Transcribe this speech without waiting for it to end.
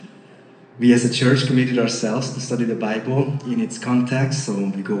We as a church committed ourselves to study the Bible in its context, so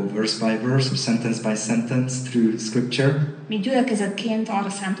we go verse by verse or sentence by sentence through Scripture. Mi gyülekezetként arra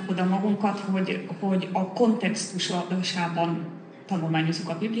szántuk oda magunkat, hogy a kontextusában tanulmányozzuk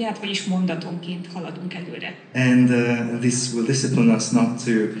a Bibliát, vagyis mondatonként haladunk előre. And this will discipline us not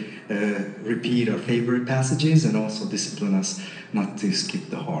to repeat our favorite passages, and also discipline us not to skip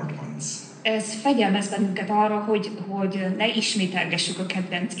the hard ones. Ez fegyelmez bennünket arra, hogy ne ismételgessük a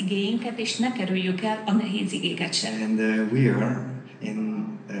kedvenc igéinket, és ne kerüljük el a nehéz igéket sem. And we are in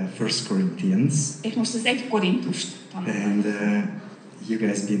 1 Corinthians. És most az 1 Korintust tanulunk. And you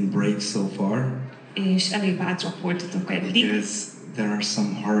guys been brave so far. És elég bátrak voltatok eddig. Because there are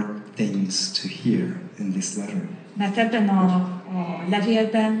some hard things to hear in this letter. Mert ebben a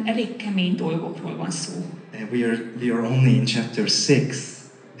levélben elég kemény dolgokról van szó. And we are only in chapter 6.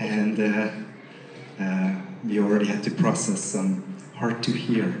 And we already had to process some hard to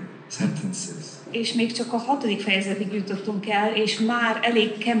hear sentences. És még csak a 6. fejezetig jutottunk el, és már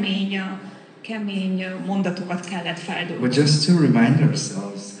elég kemény mondatokat kellett feldolgozni. But just to remind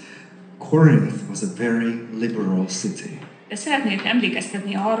ourselves, Corinth was a very liberal city. De szeretnék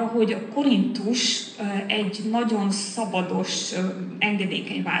emlékeztetni arra, hogy a Korintus egy nagyon szabados,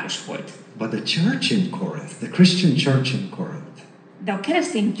 engedékeny város volt. But the church in Corinth, the Christian church in Corinth, de a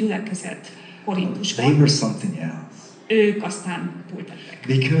keresztény gyülekezet Korintusban, they were something else. Ők aztán túltettek.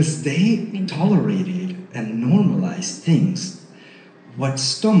 Because they tolerated and normalized things what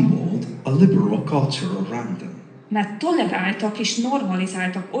stumbled a liberal culture around them. Mert toleráltak és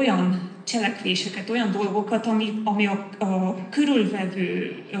normalizáltak olyan cselekvéseket, olyan dolgokat, ami a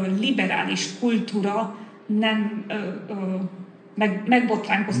körülvevő liberális kultúra nem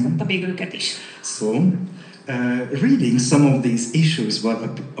megbotránkoztatta még őket is. So, reading some of these issues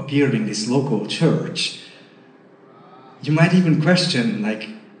what appeared in this local church, you might even question, like,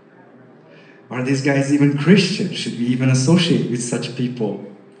 are these guys even Christian? Should we even associate with such people?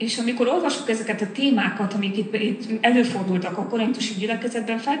 És amikor olvasjuk ezeket a témákat, amik itt előfordultak a korintusi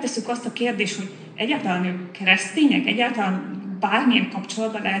gyülekezetben, feltesszük azt a kérdést, hogy egyáltalán ők keresztények, egyáltalán bármilyen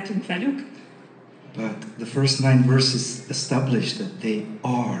kapcsolatban lehetünk velük. But the first 9 verses establish that they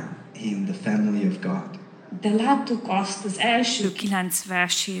are in the family of God. De láttuk azt az első 9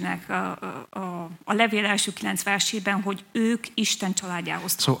 versének, a levél első 9 versében, hogy ők Isten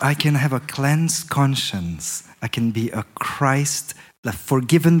családjához tartoznak. So I can have a cleansed conscience. I can be a Christ, the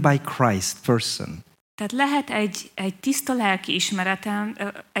forgiven by Christ person. Tehát lehet egy tiszta lelkiismeretem,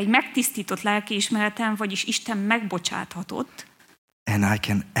 egy megtisztított lelkiismeretem, vagyis Isten megbocsáthatott. And I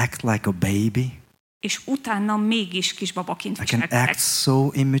can act like a baby. És utána mégis kisbabaként I can act so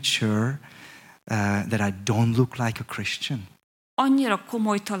immature that I don't look like a Christian. Annyira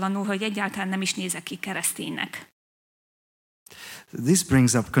komolytalanul, hogy egyáltalán nem is nézek ki kereszténynek. This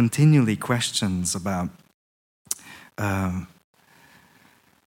brings up continually questions about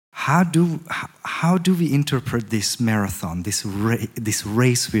how do we interpret this marathon, this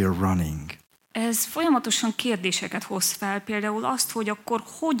race we are running? Ez folyamatosan kérdéseket hoz fel, például azt, hogy akkor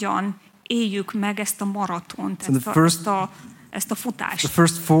hogyan éljük meg ezt a maratont, ezt a futást. The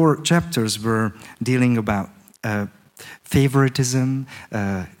first 4 chapters were dealing about favoritism,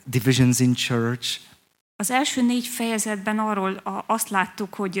 divisions in church. Az első 4 fejezetben arról azt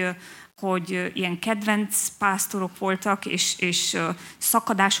láttuk, hogy ilyen kedvenc pásztorok voltak, és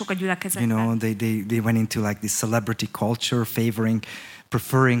szakadások a gyülekezetben. You know, they went into like this celebrity culture,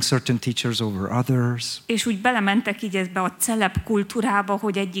 preferring certain teachers over others. És úgy belementek így ebbe a celeb kultúrába,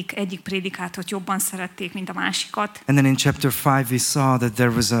 hogy egyik prédikátort jobban szerették, mint a másikat. And then in chapter 5 we saw that there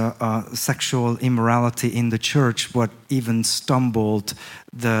was a sexual immorality in the church, what even stumbled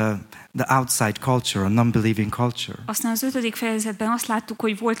the outside culture, a non-believing culture. Aztán az 5. fejezetben azt láttuk,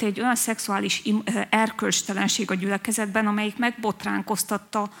 hogy volt egy olyan szexuális erkölcstelenség a gyülekezetben, amelyik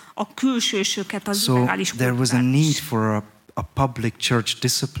megbotránkoztatta a külsősöket, az liberális kultúrát. So there was a need for a public church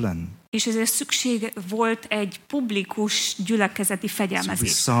discipline. És ezért szükség volt egy publikus gyülekezeti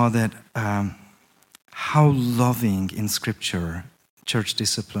fegyelmezés. So we saw that how loving in Scripture church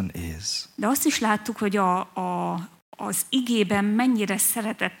discipline is. De azt is láttuk, hogy az igében mennyire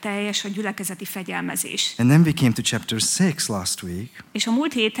szeretetteljes a gyülekezeti fegyelmezés. And then we came to chapter 6 last week. És a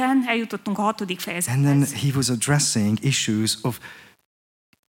múlt héten eljutottunk a 6. fejezethez. And then he was addressing issues of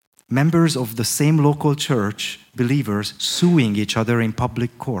members of the same local church, believers, suing each other in public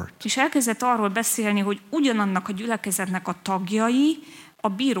court. És elkezdett arról beszélni, hogy ugyanannak a gyülekezetnek a tagjai a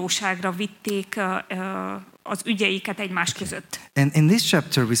bíróságra vitték az ügyeiket egymás között. And in this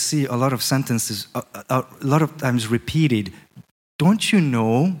chapter we see a lot of sentences, a lot of times repeated. Don't you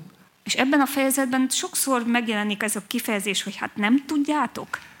know? És ebben a fejezetben sokszor megjelenik ez a kifejezés, hogy hát nem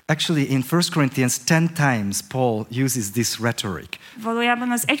tudjátok? Actually, in 1 Corinthians 10 times, Paul uses this rhetoric. Valójában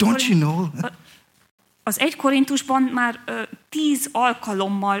Don't you know? Az 1 Korintusban már 10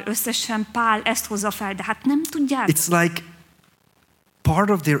 alkalommal összesen Pál ezt hozza fel, de hát nem tudjátok. It's like part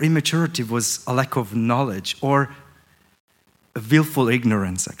of their immaturity was a lack of knowledge or a willful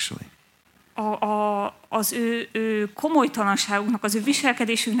ignorance, actually. Az ő komolytalanságuknak, az ő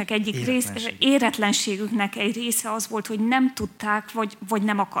viselkedésüknek egyik része, éretlenségüknek egy része az volt, hogy nem tudták, vagy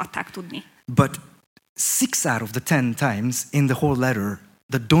nem akarták tudni. But 6 out of the 10 times in the whole letter,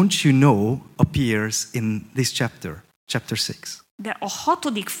 the don't you know appears in this chapter 6. De a 6.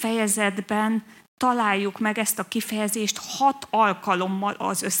 fejezetben találjuk meg ezt a kifejezést 6 alkalommal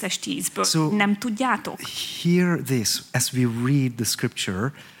az összes 10-ből. So, nem tudjátok? Hear this as we read the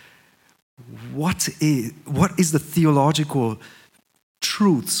scripture. What is the theological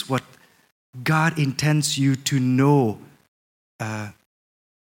truths, what God intends you to know,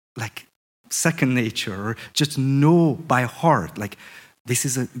 like second nature, or just know by heart, like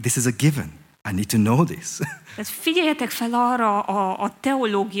this is a given. I need to know this. Tehát figyeljetek fel arra a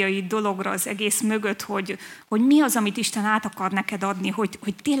teológiai dologra az egész mögött, hogy mi az, amit Isten át akar neked adni,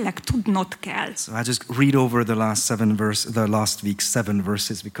 hogy tényleg tudnod kell. So I just read over the last week's 7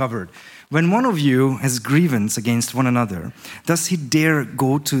 verses we covered. When one of you has grievance against one another, does he dare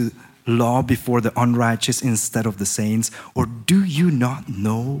go to law before the unrighteous instead of the saints? Or do you not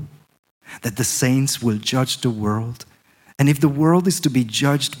know that the saints will judge the world? And if the world is to be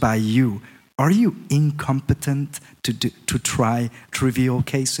judged by you, are you incompetent to try trivial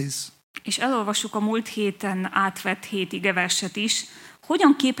cases? És elolvassuk a múlt héten átvett 7 igeverset is.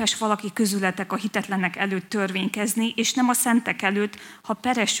 Hogyan képes valaki közületek a hitetlenek előtt törvénykezni, és nem a szentek előtt, ha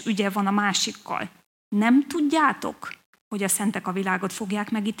peres ügye van a másikkal? Nem tudjátok, hogy a szentek a világot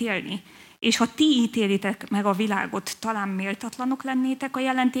fogják megítélni? És ha ti ítélitek meg a világot, talán méltatlanok lennétek a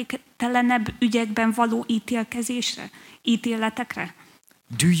jelentéktelenebb ügyekben való ítéletekre?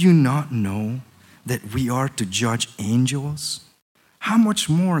 Do you not know that we are to judge angels? How much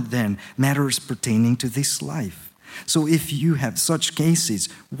more then matters pertaining to this life? So if you have such cases,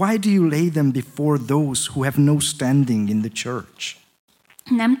 why do you lay them before those who have no standing in the church?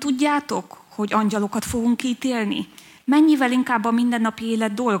 Nem tudjátok, hogy angyalokat fogunk ítélni? Mennyivel inkább a mindennapi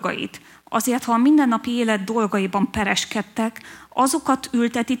élet dolgait? Azért, ha a mindennapi élet dolgaiban pereskedtek, azokat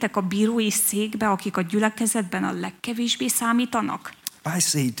ültetitek a bírói székbe, akik a gyülekezetben a legkevésbé számítanak?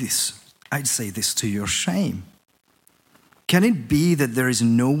 I'd say this to your shame. Can it be that there is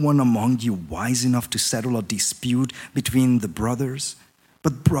no one among you wise enough to settle a dispute between the brothers?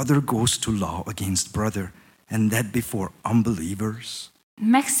 But brother goes to law against brother, and that before unbelievers?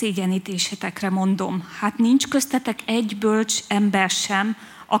 Megszégyenítésetekre mondom, hát nincs köztetek egy bölcs ember sem,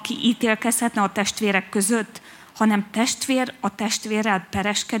 aki ítélkezhetne a testvérek között, hanem testvér a testvérrel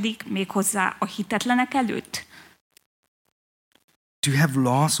pereskedik, méghozzá a hitetlenek előtt. To have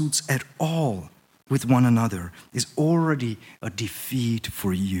lawsuits at all with one another is already a defeat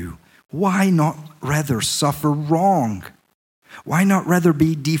for you. Why not rather suffer wrong? Why not rather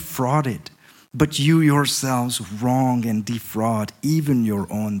be defrauded? But you yourselves wrong and defraud even your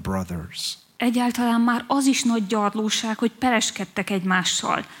own brothers. Egyáltalán már az is nagy gyarlóság, hogy pereskedtek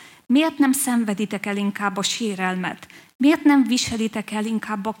egymással. Miért nem szenveditek el inkább a sérelmet? Miért nem viselitek el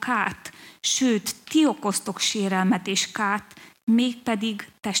inkább a kárt? Sőt, ti okoztok sérelmet és kárt, mégpedig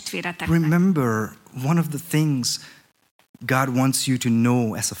testvéreteknek. Remember, one of the things God wants you to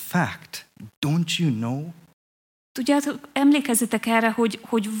know as a fact. Don't you know? Tudjátok, emlékezzetek erre,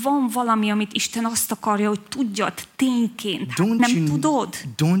 hogy van valami, amit Isten azt akarja, hogy tudjad tényként. Nem tudod?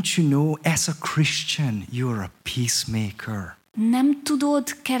 Don't you know, as a Christian, you're a peacemaker.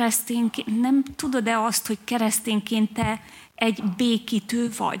 Nem tudod-e azt, hogy keresztényként te egy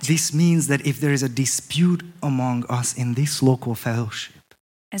békítő vagy? This means that if there is a dispute among us in this local fellowship,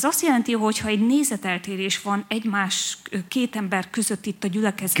 ez azt jelenti, hogy ha egy nézeteltérés van két ember között itt a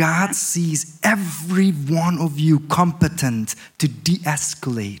gyülekezetben, God sees every one of you competent to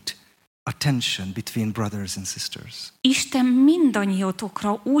de-escalate a tension between brothers and sisters. Isten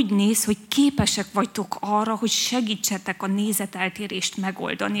mindannyiatokra úgy néz, hogy képesek vagytok arra, hogy segítsetek a nézeteltérést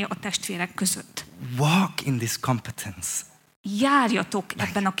megoldani a testvérek között. Walk in this competence. Járjatok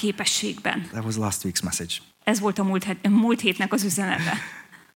ebben a képességben. That was last week's message. Ez volt a múlt hétnek az üzenete.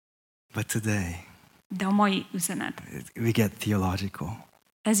 But today, de a mai üzenet. We get theological.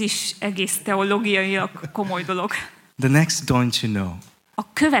 Ez is egész teológiailag komoly dolog. The next don't you know.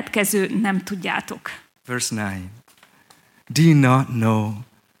 A következő nem tudjátok. Verse 9. Do you not know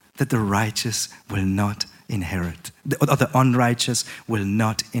that the righteous will not inherit, the unrighteous will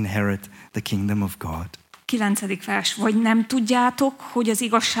not inherit the kingdom of God? 9. vers. Vagy nem tudjátok, hogy az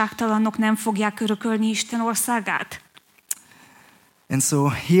igazságtalanok nem fogják örökölni Isten országát? And so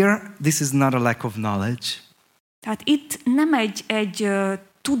here, this is not a lack of knowledge. Tehát itt nem egy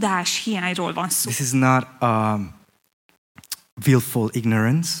tudás hiányról van szó. This is not willful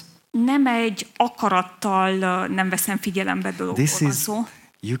ignorance. Nem egy akarattal nem veszem figyelembe dologról This van is, szó,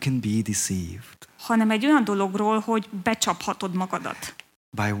 you can be deceived. hanem egy olyan dologról, hogy becsaphatod magadat.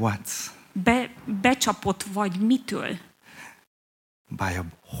 By what? Becsapott vagy mitől? By a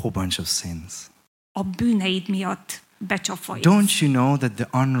whole bunch of sins. A bűneid miatt becsapva. Don't you know that the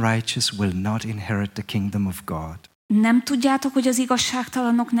unrighteous will not inherit the kingdom of God? Nem tudjátok, hogy az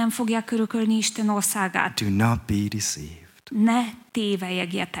igazságtalanok nem fogják örökölni Isten országát? Do not be deceived. Ne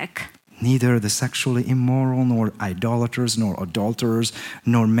tévejegjetek. Neither the sexually immoral, nor idolaters, nor adulterers,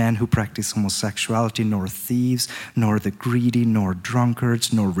 nor men who practice homosexuality, nor thieves, nor the greedy, nor drunkards,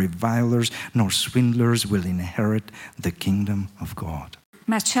 nor revilers, nor swindlers will inherit the kingdom of God.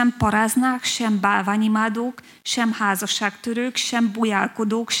 Mert sem paráznák, sem bálványimádók, sem házasságtörők, sem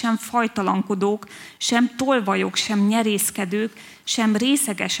bujálkodók, sem fajtalankodók, sem tolvajok, sem nyerészkedők, sem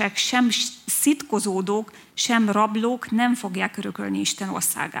részegesek, sem szitkozódók, sem rablók nem fogják örökölni Isten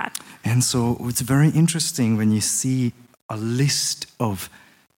országát. And so it's very interesting when you see a list of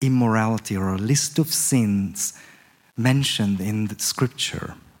immorality or a list of sins mentioned in the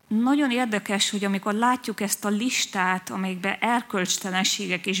scripture. Nagyon érdekes, hogy amikor látjuk ezt a listát, amelyikben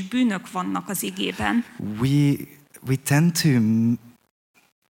erkölcstelenségek és bűnök vannak az igében, we tend to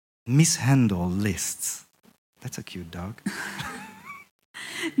mishandle lists. That's a cute dog.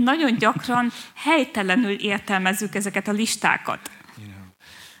 nagyon gyakran helytelenül értelmezzük ezeket a listákat. You know.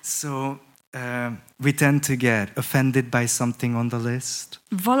 So we tend to get offended by something on the list.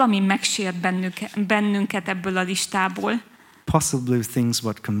 Valami megsért bennünket ebből a listából. Possibly things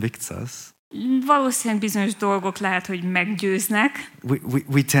what convicts us. Valószínűleg bizonyos dolgok lehet, hogy meggyőznek.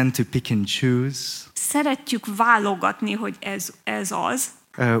 We tend to pick and choose. Szeretjük válogatni, hogy ez az.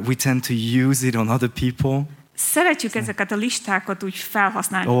 We tend to use it on other people. Szeretjük ezeket a listákat úgy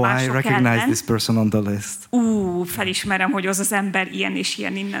felhasználni I mások recognize ellen. this person on the list. Felismerem, hogy az ember ilyen és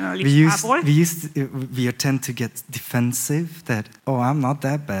ilyen innen a listából. We tend to get defensive that, I'm not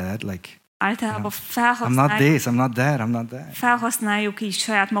that bad. Like, Általában I'm not this, I'm not that, I'm not that. felhasználjuk így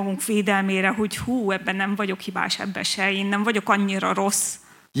saját magunk védelmére, hogy ebben nem vagyok hibás, ebben se, én nem vagyok annyira rossz.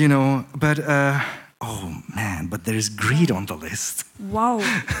 You know, but but there is greed on the list. Wow,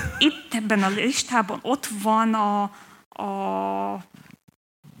 itt ebben a listában ott van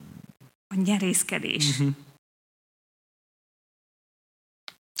a nyerészkedés. Mm-hmm.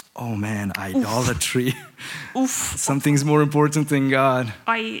 Oh man, idolatry. Something's more important than God.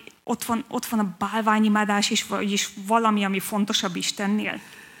 Ott van a bálványimádás is, vagyis valami, ami fontosabb Istennél.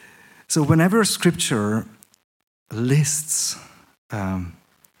 So whenever Scripture lists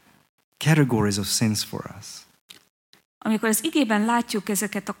categories of sins for us, amikor az igében látjuk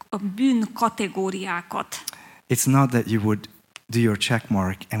ezeket a bűn kategóriákat, it's not that you would do your check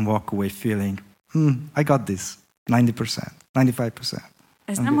mark and walk away feeling, I got this, 90%, 95%.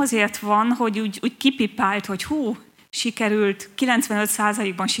 Ez nem azért van, hogy úgy kipipált, hogy sikerült,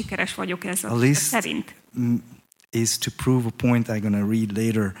 95%-ban sikeres vagyok ezzel szerint. Is to prove a point I'm going to read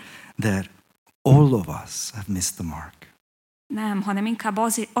later that all of us have missed the mark. Nem, hanem inkább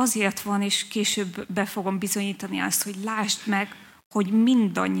azért van, és később be fogom bizonyítani azt, hogy lásd meg, hogy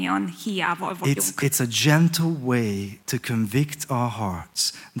mindannyian hiával vagyunk. It's a gentle way to convict our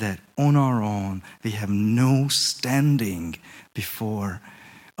hearts that on our own we have no standing before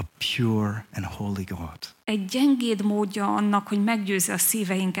a pure and holy God. Egy gyengéd módja annak, hogy meggyőzze a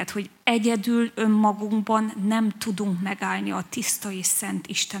szíveinket, hogy egyedül önmagunkban nem tudunk megállni a tiszta és szent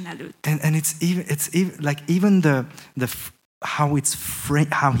Isten előtt. And it's even like even the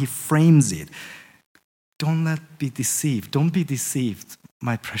how he frames it. Don't be deceived,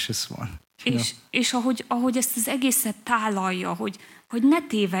 my precious one. És ahogy ezt az egészet tálalja, hogy ne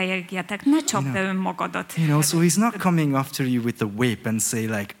tévejegjetek, ne csapd be önmagadat. So he's not coming after you with a whip and say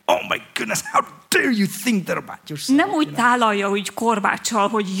like, oh my goodness, how dare you think that about yourself? Nem úgy tálalja, úgy korbáccsal,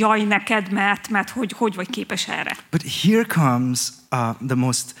 hogy jaj neked, mert hogy vagy képes erre. But here comes the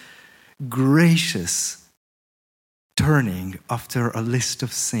most gracious turning after a list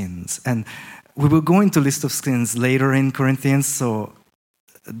of sins. And we will go into list of sins later in Corinthians, so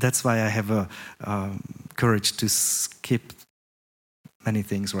that's why I have a courage to skip many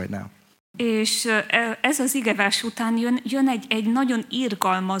things right now. És ez az igevers után jön egy nagyon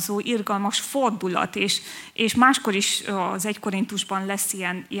irgalmas fordulat, és máskor is az 1 Korintusban lesz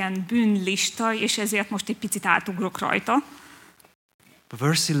ilyen bűnlista, és ezért most egy picit átugrok rajta. But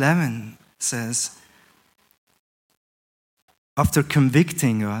verse 11 says, after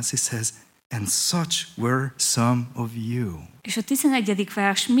convicting us, he says, and such were some of you. És a 11.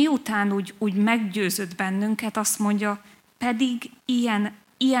 vers, miután úgy meggyőzött bennünket, azt mondja, pedig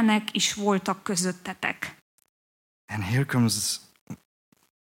ilyenek is voltak közöttetek. And here comes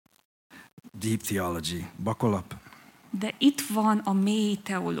deep theology. Buckle up. De itt van a mély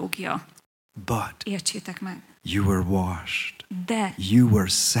teológia. But Értsétek meg. you were washed. De You were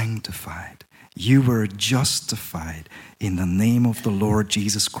sanctified. You were justified in the name of the Lord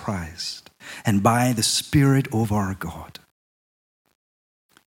Jesus Christ and by the Spirit of our God.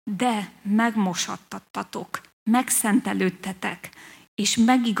 De megmosattattatok, megszentelődtetek, és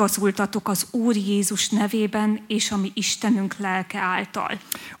megigazultatok az Úr Jézus nevében, és a mi Istenünk lelke által.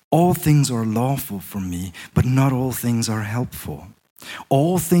 All things are lawful for me, but not all things are helpful.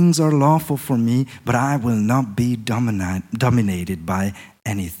 All things are lawful for me, but I will not be dominated by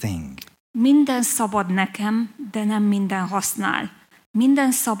anything. Minden szabad nekem, de nem minden használ.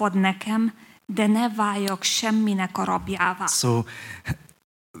 Minden szabad nekem, de ne váljak semminek a rabjává. So,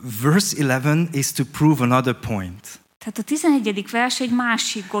 verse 11 is to prove another point. Tehát a 11. vers egy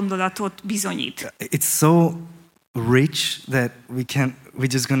másik gondolatot bizonyít. It's so rich that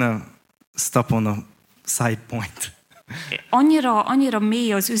we're just gonna stop on a side point. Annyira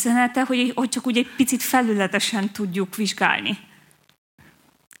mély az üzenete, hogy csak úgy egy picit felületesen tudjuk vizsgálni.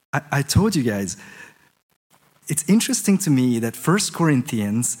 I told you guys, it's interesting to me that 1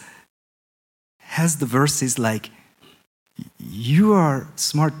 Corinthians has the verses like, you are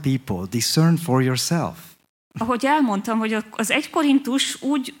smart people, discern for yourself. Ahogy elmondtam, hogy az 1 Korintus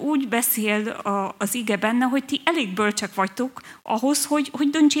úgy beszél az ige benne, hogy ti elég bölcsek vagytok ahhoz, hogy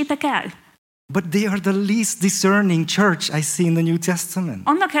döntsétek el. But they are the least discerning church I see in the New Testament.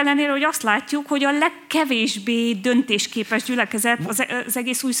 Annak ellenére, hogy azt látjuk, hogy a legkevésbé döntésképes gyülekezet az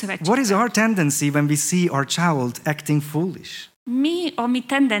egész új szövetségben. What is our tendency when we see our child acting foolish? Mi a mi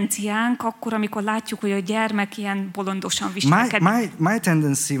tendenciánk akkor, amikor látjuk, hogy a gyermek ilyen bolondosan viselkedik? My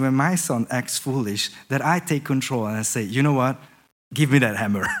tendency when my son acts foolish, that I take control and I say, you know what, give me that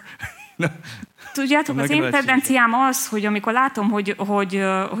hammer. Tudjátok, az én tendenciám az, hogy amikor látom,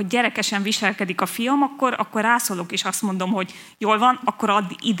 hogy gyerekesen viselkedik a fiam, akkor rászólok és azt mondom, hogy jól van, akkor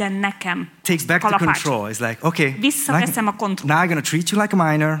add ide nekem Takes back the control. It's like, okay, visszaveszem a kontrollt. now I'm going to treat you like a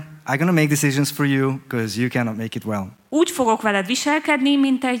minor. I'm going to make decisions for you because you cannot make it well. Úgy fogok veled viselkedni,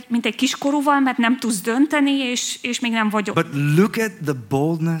 mint egy kiskorúval, mert nem tudsz dönteni, és még nem vagyok. But look at the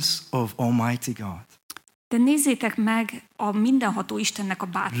boldness of Almighty God. De nézzétek meg a mindenható Istennek a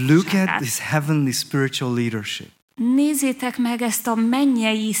bátorságát. Look at this heavenly spiritual leadership. Nézzétek meg ezt a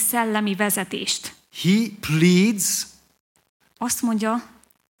mennyei szellemi vezetést. He pleads Azt mondja,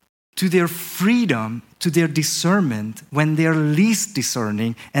 to their freedom, to their discernment when they are least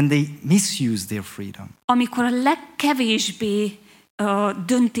discerning and they misuse their freedom. amikor a legkevésbé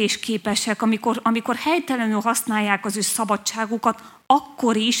döntésképesek, amikor helytelenül használják az ő szabadságukat,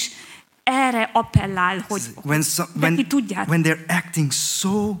 akkor is erre appellál, hogy ti tudjátok. When they're acting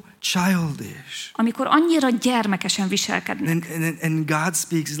so childish. Amikor annyira gyermekesen viselkednek. And God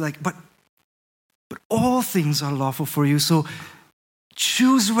speaks like, but all things are lawful for you, so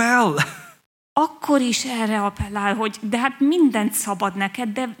choose well. Akkor is erre appellál, hogy de hát mindent szabad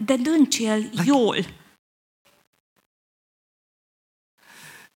neked, de döntsél jól.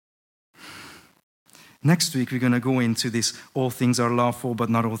 Next week we're going to go into this, all things are lawful, but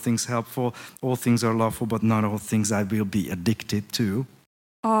not all things helpful. All things are lawful, but not all things I will be addicted to.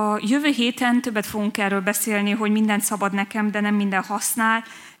 A jövő héten többet fogunk erről beszélni, hogy mindent szabad nekem, de nem minden használ.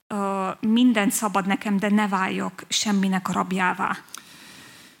 Mindent szabad nekem, de ne váljak semminek a rabjává.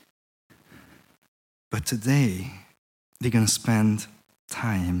 But today we're going to spend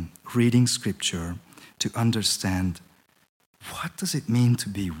time reading scripture to understand what does it mean to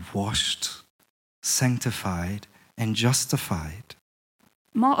be washed, sanctified and justified.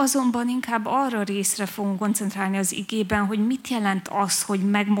 Ma azonban inkább arra a részre fogunk koncentrálni az igében, hogy mit jelent az, hogy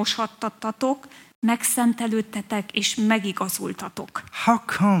megmoshattattatok, megszentelődtetek és megigazultatok. How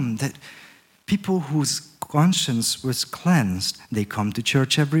come that people whose conscience was cleansed, they come to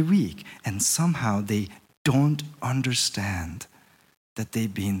church every week and somehow they don't understand that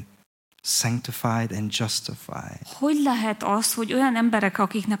they've been sanctified and justified? Hogy lehet az, hogy olyan emberek,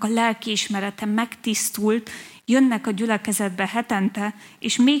 akiknek a lelkiismerete megtisztult, jönnek a gyülekezetbe hetente,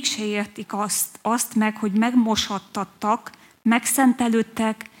 és mégse értik azt meg, hogy megmoshattattak,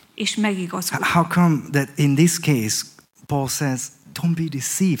 megszentelődtek, és megigazultak. How come that in this case, Paul says, don't be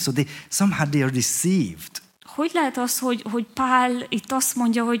deceived. So somehow they are deceived. Hogy lehet az, hogy Pál itt azt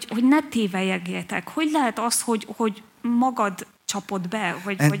mondja, hogy ne tévejegjetek? Hogy lehet az, hogy magad csapod be,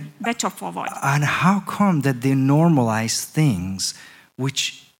 vagy becsapva vagy. And how come that they normalize things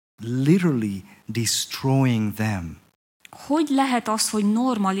which literally destroying them? Hogy lehet az, hogy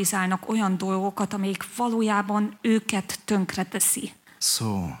normalizálnak olyan dolgokat, amelyik valójában őket tönkreteszi?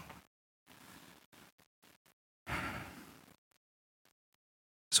 So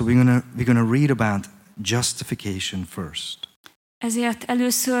we're gonna read about justification first. Ezért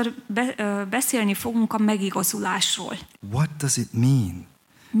először beszélni fogunk a megigazulásról. What does it mean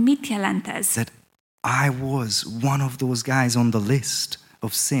Mit jelent ez? that I was one of those guys on the list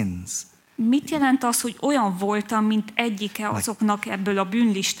of sins? Mit jelent az, hogy olyan voltam, mint egyike azoknak ebből a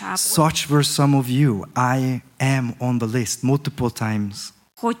bűnlistából? Such were some of you. I am on the list multiple times.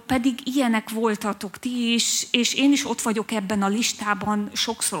 Hogy pedig ilyenek voltatok ti is, és én is ott vagyok ebben a listában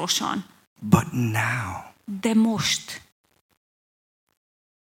sokszorosan. But now, De most,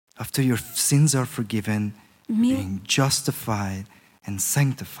 after your sins are forgiven, being justified and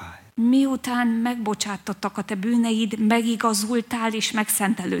sanctified, miután megbocsáttattak a te bűneid, megigazultál és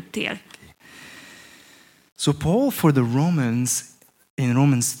megszentelődtél. So Paul for the Romans, in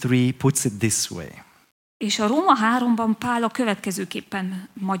Romans 3, puts it this way. És a Róma 3-ban Pál a következőképpen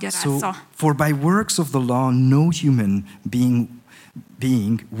magyarázza. So, for by works of the law, no human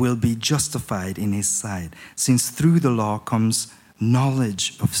being will be justified in his sight, since through the law comes knowledge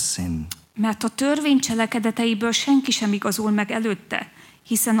of sin. Mert a törvény cselekedeteiből senki sem igazul meg előtte,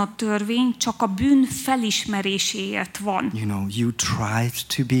 hiszen a törvény csak a bűn felismeréséért van. You know, you tried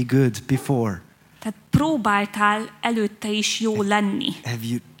to be good before. Tehát próbáltál előtte is jó lenni. Have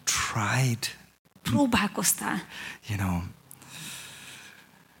you tried? Próbálkoztál. You know,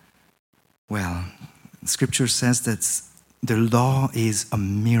 well, Scripture says that the law is a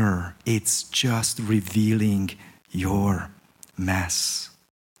mirror. It's just revealing your mess.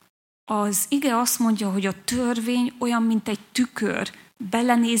 Az ige azt mondja, hogy a törvény olyan, mint egy tükör.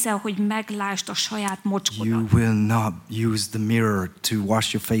 Belenézel, hogy meglásd a saját You mocskodat. will not use the mirror to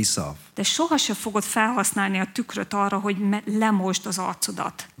wash your face off. De sohasem fogod felhasználni a tükröt arra, hogy lemosd az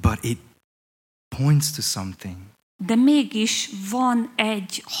arcodat. But it points to something. De mégis van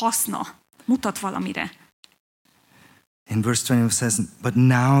egy haszna. Mutat valamire. In verse 20 it says, but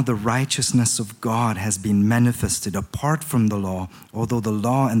now the righteousness of God has been manifested apart from the law, although the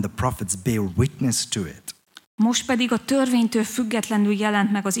law and the prophets bear witness to it. Most pedig a törvénytől függetlenül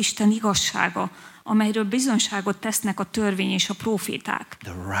jelent meg az Isten igazsága, amelyről bizonyságot tesznek a törvény és a próféták.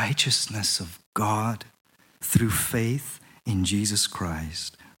 The righteousness of God through faith in Jesus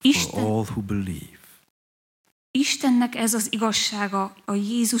Christ for all who believe. Istennek ez az igazsága a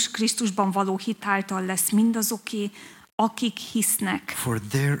Jézus Krisztusban való hit által lesz mindazoké, akik hisznek. For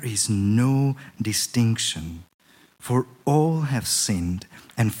there is no distinction, for all have sinned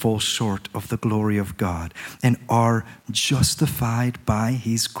and fall short of the glory of God, and are justified by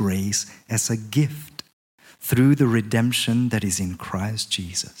his grace as a gift through the redemption that is in Christ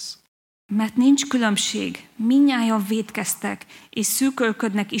Jesus. Mert nincs különbség, mindnyájan vétkeztek, és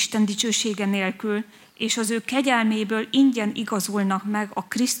szűkölködnek Isten dicsősége nélkül, és az ő kegyelméből ingyen igazulnak meg a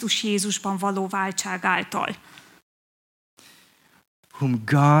Krisztus Jézusban való váltság által. Whom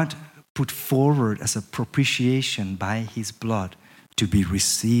God put forward as a propitiation by his blood to be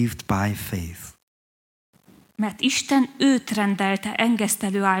received by faith. Mert Isten őt rendelte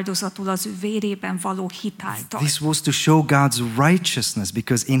engesztelő áldozatul az ő vérében való hit által. This was to show God's righteousness,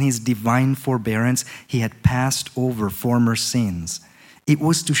 because in his divine forbearance he had passed over former sins. It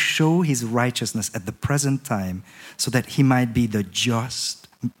was to show his righteousness at the present time, so that he might be the just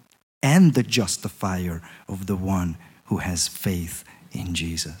and the justifier of the one who has faith in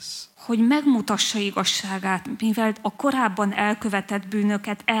Jesus. Hogy megmutassa igazságát, mivel a korábban elkövetett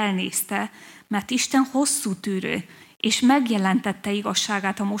bűnöket elnézte, mert Isten hosszú tűrő, és megjelentette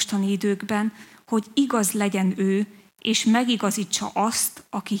igazságát a mostani időkben, hogy igaz legyen ő, és megigazítsa azt,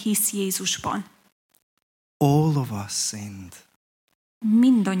 aki hisz Jézusban. All of us sinned.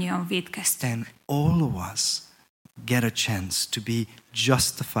 Mindannyian vétkeztünk. And all of us get a chance to be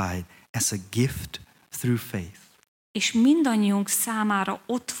justified as a gift through faith. És mindannyiunk számára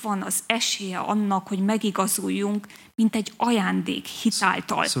ott van az esélye annak, hogy megigazuljunk, mint egy ajándék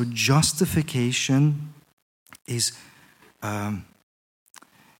hitáltal. So justification is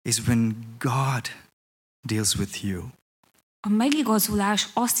when God deals with you. A megigazulás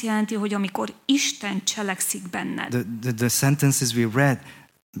azt jelenti, hogy amikor Isten cselekszik benned. The sentences we read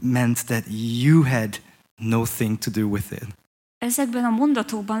meant that you had nothing to do with it. Ezekben a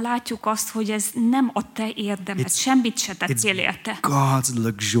mondatokban látjuk azt, hogy ez nem a te érdemed, semmit se tettél érte. God's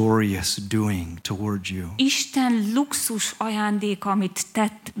luxurious doing toward you. Isten luxus ajándéka, amit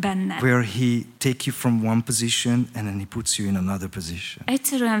tett benned. Where he take you from one position and then he puts you in another position.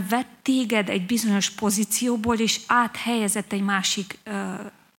 Egyszerűen vett téged egy bizonyos pozícióból, és áthelyezett egy másik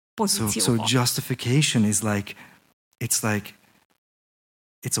pozícióba. So justification is like,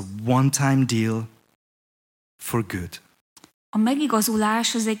 it's a one-time deal for good. A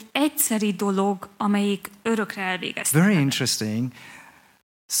megigazulás az egy egyszeri dolog, amelyik örökre elvégeztetett. Very interesting.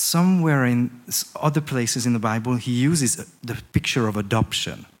 Somewhere in other places in the Bible, he uses the picture of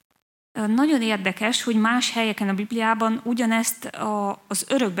adoption. Nagyon érdekes, hogy más helyeken a Bibliában ugyanezt az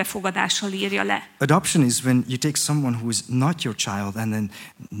örökbefogadással írja le. Adoption is when you take someone who is not your child and then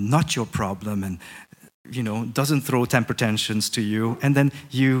not your problem and doesn't throw temper tantrums to you, and then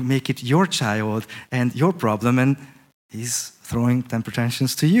you make it your child and your problem, and he's throwing temper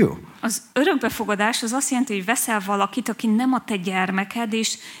tantrums to you. Az örökbefogadás az azt jelenti, hogy veszel valakit, aki nem a te gyermeked,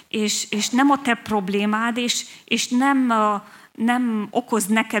 és nem a te problémád, és nem okoz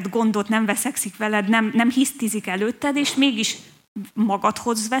neked gondot, nem veszekszik veled, nem hisztizik előtted, és mégis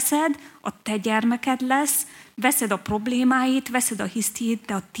magadhoz veszed, a te gyermeked lesz, veszed a problémáit, veszed a hisztiét,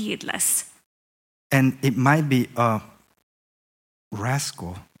 de a tiéd lesz. And it might be a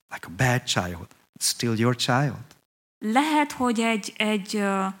rascal, like a bad child, still your child. Lehet, hogy egy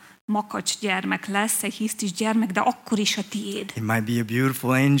makacs gyermek lesz, egy hisztis gyermek, de akkor is a tiéd. It might be a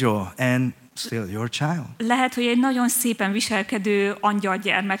beautiful angel and still your child. Lehet, hogy egy nagyon szépen viselkedő angyal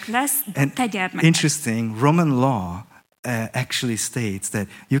gyermek lesz, de te gyermeked. Interesting, Roman law actually states that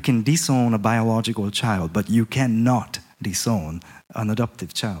you can disown a biological child, but you cannot disown an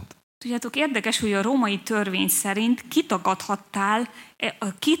adoptive child. Tudjátok, érdekes, hogy a római törvény szerint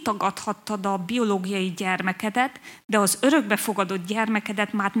kitagadhattad a biológiai gyermekedet, de az örökbefogadott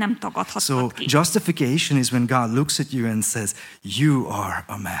gyermekedet már nem tagadhattad ki. So justification is when God looks at you and says, you are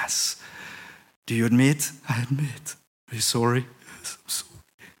a mess. Do you admit? I admit. Are you sorry? Yes, I'm sorry.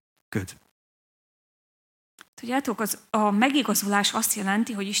 Good. Tudjátok, a megigazulás azt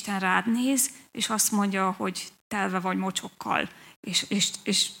jelenti, hogy Isten rád néz, és azt mondja, hogy telve vagy mocsokkal,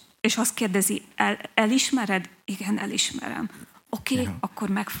 és azt kérdezi, elismered? Igen, elismerem. Oké, akkor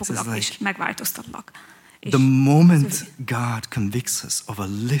megfoglak és megváltoztatlak. The moment God convicts us of a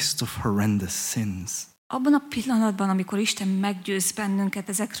list of horrendous sins, abban a pillanatban, amikor Isten meggyőz bennünket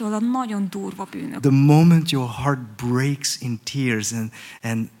ezekről a nagyon durva bűnökről, the moment your heart breaks in tears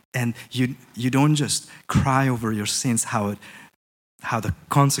and you don't just cry over your sins, how the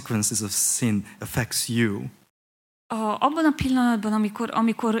consequences of sin affects you. Abban a pillanatban,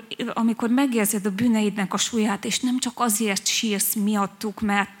 amikor megérzed a bűneidnek a súlyát, és nem csak azért sírsz miattuk,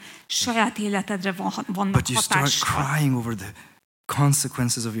 mert saját életedre vannak but you start hatással. crying over the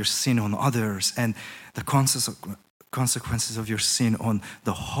consequences of your sin on others and the consequences of your sin on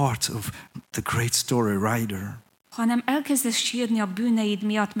the heart of the great story writer. Hanem elkezdesz sírni a bűneid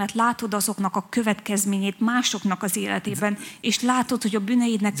miatt, mert látod azoknak a következményét másoknak az életében, és látod, hogy a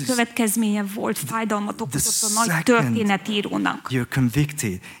bűneidnek következménye volt, fájdalmat okozott a nagy történetírónak. You're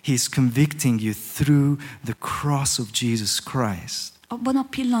convicted. He's convicting you through the cross of Jesus Christ. Abban a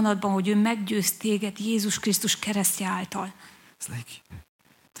pillanatban, hogy ő meggyőz téged Jézus Krisztus keresztje által. It's like,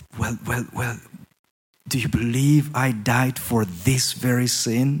 well, do you believe I died for this very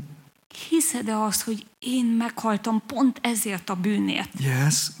sin? Hiszed-e azt, hogy én meghaltam pont ezért a bűnért?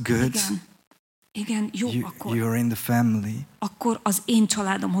 Yes, good. Igen, jó, akkor. You're in the family. Akkor az én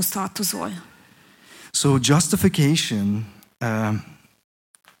családomhoz tartozol. So justification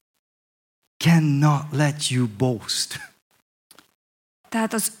cannot let you boast.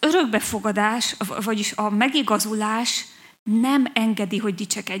 Tehát az örökbefogadás, vagyis a megigazulás nem engedi, hogy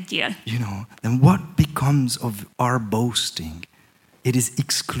dicsekedjél. Then what becomes of our boasting? It is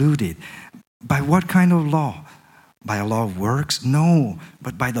excluded. By what kind of law? By a law of works? No,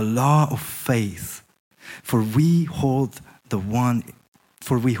 but by the law of faith. For we hold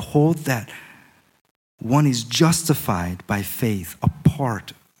that one is justified by faith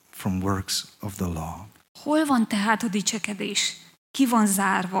apart from works of the law. Hol van tehát a dicsekedés? Ki van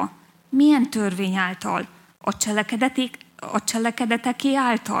zárva? Milyen törvény által? A cselekedeteké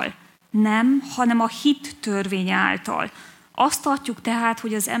által? Nem, hanem a hit törvény által. Azt tartjuk tehát,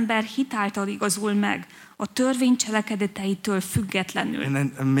 hogy az ember hit által igazul meg, a törvény cselekedeteitől függetlenül.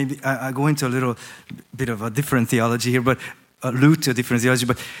 And then maybe I go into a little bit of a different theology here, but allude to a different theology,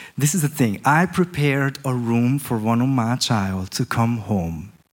 but this is the thing. I prepared a room for one of my child to come home.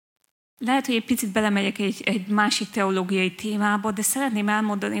 Lehet, hogy egy picit belemegyek egy másik teológiai témába, de szeretném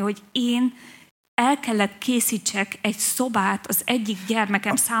elmondani, hogy én el kellett készítsek egy szobát az egyik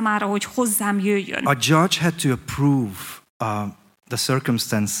gyermekem számára, hogy hozzám jöjjön. A judge had to approve the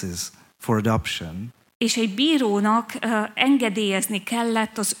circumstances for adoption. És egy bírónak engedélyezni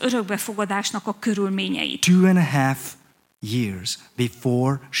kellett az örökbefogadásnak a körülményeit. 2.5 years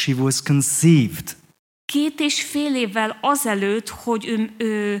before she was conceived. 2,5 évvel azelőtt, hogy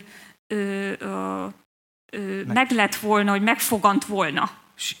meg lett volna, hogy megfogant volna.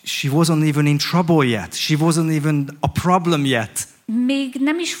 She wasn't even in trouble yet. She wasn't even a problem yet. Még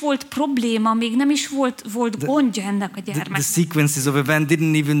nem is volt probléma, még nem is volt gondja ennek a gyermeknek. The sequences of events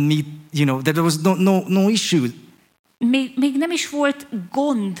didn't even meet, there was no issue. Még nem is volt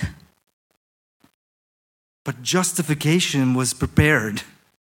gond. But justification was prepared.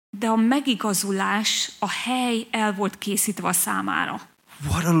 De a megigazulás, a hely el volt készítve a számára.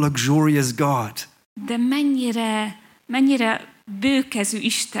 What a luxurious God. De mennyire bőkezű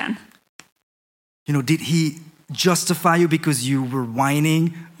Isten. Did he justify you because you were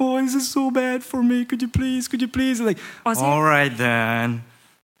whining? Oh, this is so bad for me. Could you please? Like, all right then.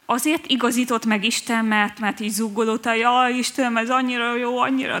 Azért igazított meg Isten, mert így zúgolódtál, jaj, Istenem, ez annyira jó,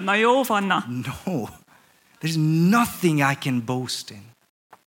 na jó vanna. No, there's nothing I can boast in.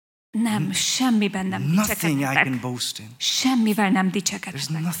 Nem, semmiben nem Nothing I can dicsekedhetek. boast in. Semmivel nem There's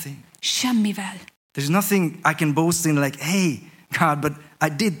dicsekedhetek. nothing. Semmivel. There's nothing I can boast in like, hey, God, but I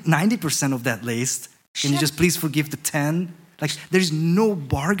did 90% of that list. Can you just please forgive the 10? Like, there is no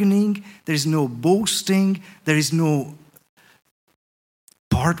bargaining. There is no boasting. There is no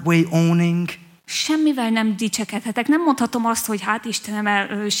partway owning. Semmivel nem dicsekedhetek. Nem mondhatom azt, hogy hát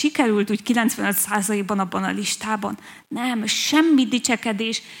Istenem, sikerült úgy 95%-ban abban a listában. Nem, semmi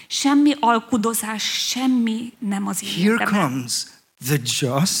dicsekedés, semmi alkudozás, semmi nem az Here életemben. comes the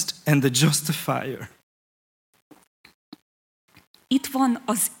just and the justifier. Itt van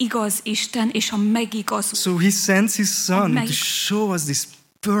az igaz Isten és a megigazuló. So he sends his son to show us this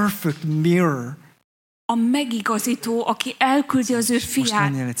perfect mirror. A megigazító, aki elküldi az ő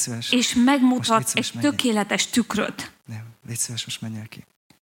fiát, és megmutat egy tökéletes tükröt. Nem, légy szíves, most menjél ki.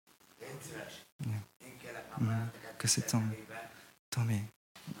 Köszi, Tomi.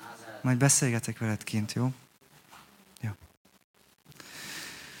 Majd beszélgetek veled kint, jó? Jó.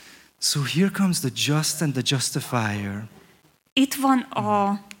 So here comes the just and the justifier. Itt van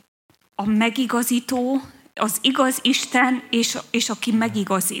a megigazító, az igaz Isten, és aki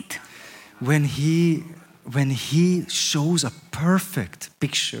megigazít. When he shows a perfect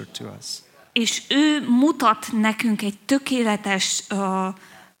picture to us. És ő mutat nekünk egy tökéletes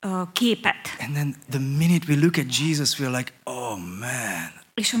képet. And then the minute we look at Jesus, we're like, oh man.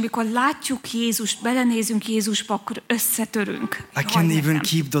 És amikor látjuk Jézust, belenézünk Jézusba, akkor összetörünk. I can't even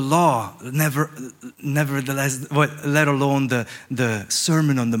keep the law, nevertheless, let alone the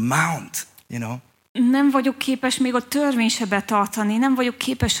Sermon on the Mount, Nem vagyok képes még a törvényt se betartani, nem vagyok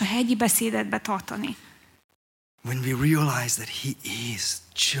képes a hegyi beszédet betartani. When we realize that he is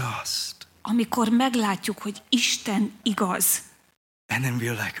just. Amikor meglátjuk, hogy Isten igaz. And then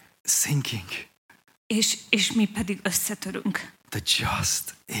we're like sinking. És mi pedig összetörünk. The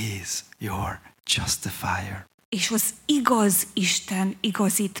just is your justifier. És az igaz Isten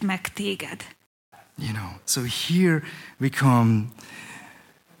igazít meg téged. So here we come,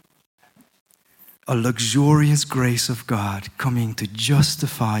 a luxurious grace of God coming to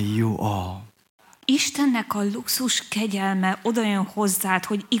justify you all. Istennek a luxus kegyelme odajön hozzád,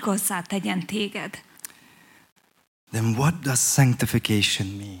 hogy igazzá tegyen téged. Then what does sanctification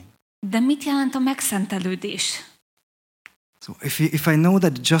mean? De mit jelent a megszentelődés? So if I know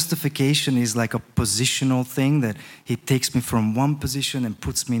that justification is like a positional thing, that he takes me from one position and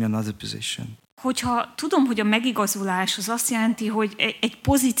puts me in another position. Hogyha tudom, hogy a megigazulás az azt jelenti, hogy egy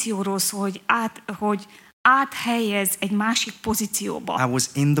pozícióról szól, hogy áthelyez egy másik pozícióba.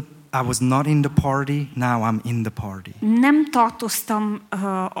 I was not in the party, now I'm in the party. Nem tartoztam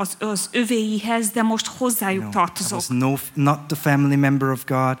az övéihez, de most hozzájuk tartozok. I was not the family member of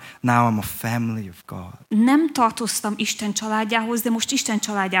God, now I'm a family of God. Nem tartoztam Isten családjához, de most Isten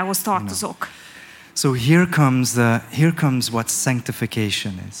családjához tartozok. So here comes what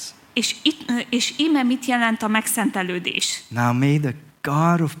sanctification is. És íme mit jelent a megszentelődés? Now may the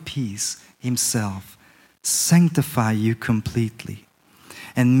God of peace himself sanctify you completely.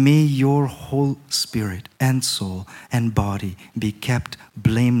 And may your whole spirit and soul and body be kept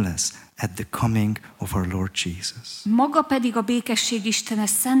blameless at the coming of our Lord Jesus. Maga pedig a békesség Istene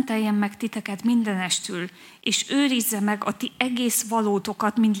szenteljen meg titeket mindenestül, és őrizze meg a ti egész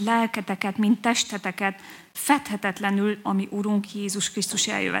valótokat, mind lelketeket, mind testeteket, fedhetetlenül, ami Urunk Jézus Krisztus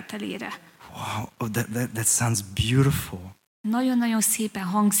eljövetelére. Wow, that sounds beautiful. nagyon-nagyon szépen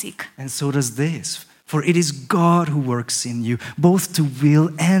hangzik. And so does this. For it is God who works in you, both to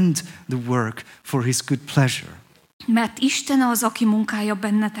will and the work for his good pleasure. Mert Isten az, aki munkálja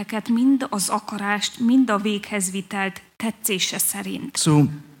benneteket, mind az akarást, mind a véghezvitelt tetszése szerint. So,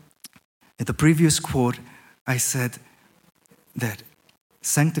 in the previous quote, I said that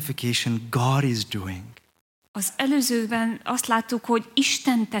sanctification God is doing. Az előzőben azt láttuk, hogy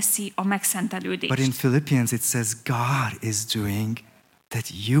Isten teszi a megszentelődést. But in Philippians it says God is doing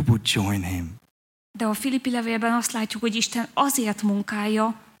that you would join him. De a Filippi levélben azt látjuk, hogy Isten azért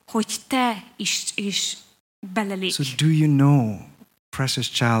munkálja, hogy te is belelépj. So do you know, precious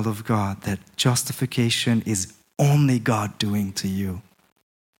child of God, that justification is only God doing to you?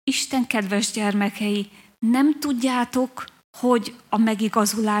 Isten kedves gyermekei, nem tudjátok, hogy a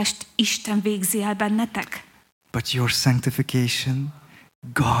megigazulást Isten végzi el bennetek? But your sanctification,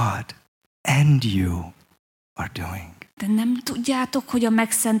 God and you are doing. De nem tudjátok, hogy a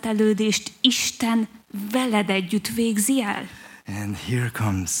megszentelődést Isten veled együtt végzi el? And here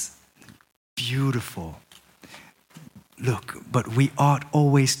comes beautiful. Look, but we ought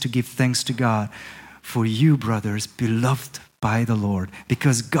always to give thanks to God for you, brothers, beloved by the Lord,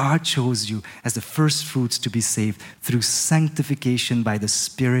 because God chose you as the first fruits to be saved through sanctification by the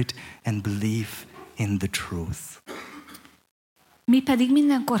Spirit and belief in the truth. Mi pedig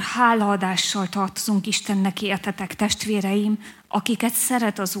mindenkor hálaadással tartozunk Istennek értetek, testvéreim, akiket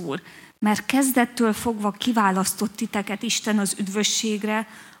szeret az Úr, mert kezdettől fogva kiválasztott titeket Isten az üdvösségre,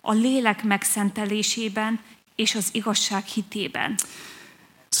 a lélek megszentelésében és az igazság hitében.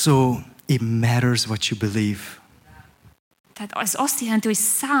 So it matters what you believe. Tehát az azt jelenti, hogy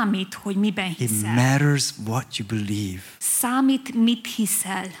számít, hogy miben It hiszel. matters what you believe. Számít, mit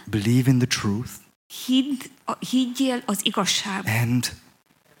hiszel. Believe in the truth. Higgyél az igazságban. And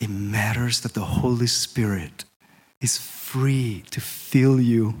it matters that the Holy Spirit is free to fill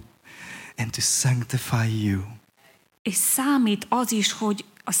you and to sanctify you. És számít az is, hogy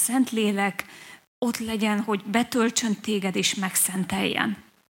a Szentlélek ott legyen, hogy betöltsön téged és megszenteljen.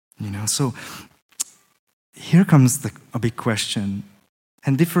 So here comes a big question.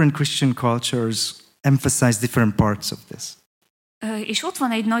 And different Christian cultures emphasize different parts of this. És ott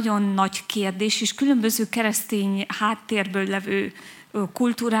van egy nagyon nagy kérdés, és különböző keresztény háttérből levő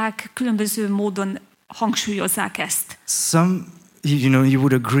kultúrák különböző módon hangsúlyozzák ezt. Some, you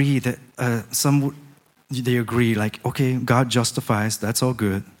would agree that they agree like, okay, God justifies, that's all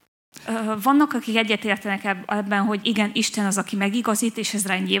good. Vannak, akik egyetértenek ebben, hogy igen, Isten az, aki megigazít, és ez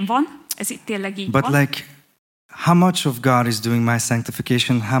rendjén van. Ez itt tényleg így But van. like, how much of God is doing my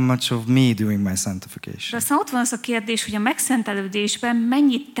sanctification? How much of me doing my sanctification? De aztán ott van az a kérdés, hogy a megszentelődésben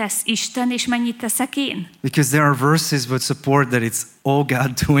mennyit tesz Isten, és mennyit teszek én? Because there are verses that support that it's all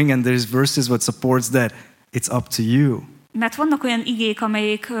God doing, and there's verses that supports that it's up to you. Mert vannak olyan igék,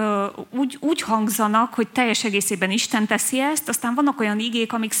 amelyek úgy hangzanak, hogy teljes egészében Isten teszi ezt, aztán vannak olyan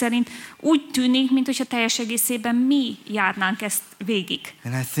igék, amik szerint úgy tűnik, mintha teljes egészében mi járnánk ezt végig.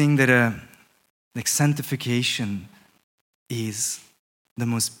 And I think that sanctification is the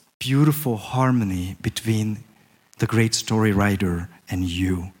most beautiful harmony between the great story writer and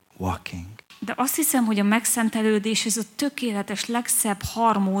you walking. De azt hiszem, hogy a megszentelődés ez a tökéletes, legszebb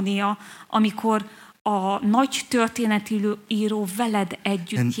harmónia, amikor a nagy történetíró veled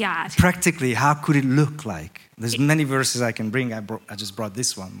együtt jár. Practically, how could it look like? There's many verses I can bring. I just brought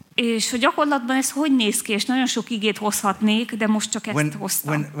this one. És a gyakorlatban ez hogy néz ki? És nagyon sok igét hozhatnék, de most csak ezt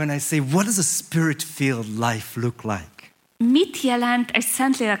hoztam. When I say, what does a spirit-filled life look like? Mit jelent egy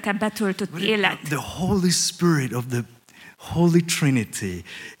Szentlélekkel betöltött élet? The Holy Spirit of the Holy Trinity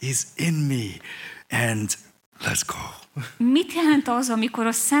is in me, and let's go. Mit jelent az, amikor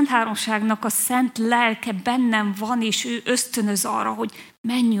a Szent Háromságnak a szent lelke bennem van, és ő ösztönöz arra, hogy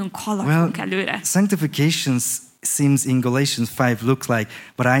menjünk, haladjunk előre? Sanctification seems in Galatians 5 looks like,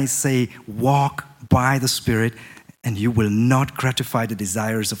 but I say walk by the Spirit, and you will not gratify the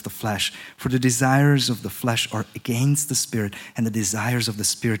desires of the flesh. For the desires of the flesh are against the Spirit, and the desires of the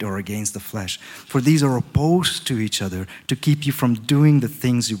Spirit are against the flesh. For these are opposed to each other to keep you from doing the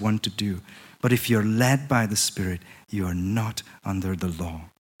things you want to do. But if you're led by the Spirit, you are not under the law.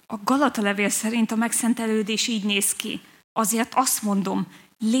 A Galata levél szerint a megszentelődés így néz ki. Azért azt mondom,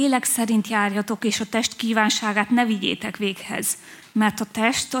 lélek szerint járjatok, és a test kívánságát ne vigyétek véghez. Mert a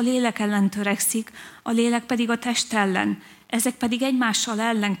test a lélek ellen törekszik, a lélek pedig a test ellen. Ezek pedig egymással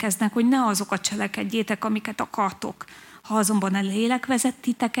ellenkeznek, hogy ne azokat cselekedjétek, amiket akartok. Ha azonban a lélek vezet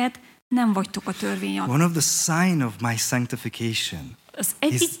titeket, nem vagytok a törvény alatt. One of the sign of my sanctification Az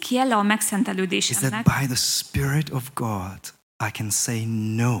egyik jele a is that megszentelődésemnek, by the Spirit of God I can say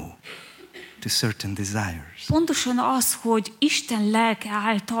no. to certain desires. Pontosan az, hogy Isten lelke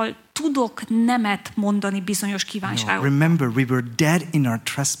által tudok nemet mondani bizonyos kívánságokra. Remember, we were dead in our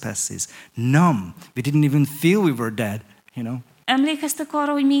trespasses, numb. We didn't even feel we were dead, Emlékeztek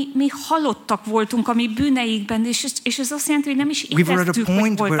arra, hogy mi halottak voltunk a mi bűneikben, és ez azt jelenti, hogy nem is éreztük,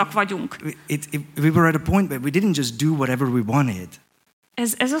 hogy voltak vagyunk. We were at a point where we didn't just do whatever we wanted.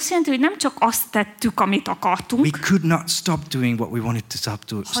 Ez azt jelenti, hogy nem csak azt tettük, amit akartunk, We could not stop doing what we wanted to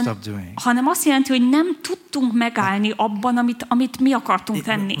stop doing. hanem azt jelenti, hogy nem tudtunk megállni abban, amit mi akartunk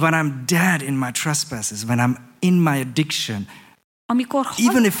tenni. When I'm dead in my trespasses, when I'm in my addiction,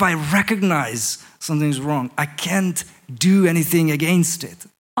 even if I recognize something's wrong, I can't do anything against it.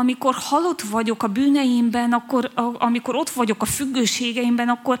 Amikor halott vagyok a bűneimben, amikor ott vagyok a függőségeimben,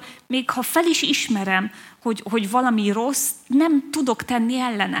 akkor még ha fel is ismerem, hogy valami rossz, nem tudok tenni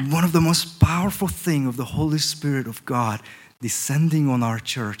ellene. One of the most powerful thing of the Holy Spirit of God descending on our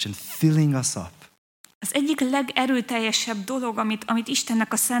church and filling us up. Az egyik legerőteljesebb dolog, amit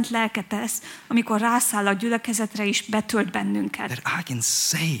Istennek a szent lelke tesz, amikor rászáll a gyülekezetre és betölt bennünket. That I can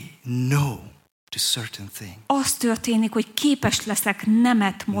say no to certain things. Az történik, hogy képes leszek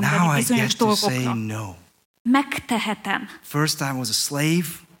nemet mondani bizonyos dolgokra. No. Megtehetem. First I was a slave.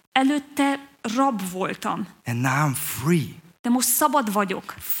 Előtte rab voltam. And now I'm free. De most szabad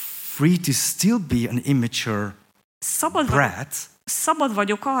vagyok. Free to still be an immature brat. Szabad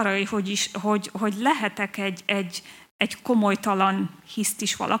vagyok arra, hogy lehetek egy komolytalan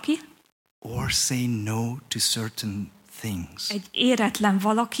hisztis valaki. Or say no to certain things. Egy éretlen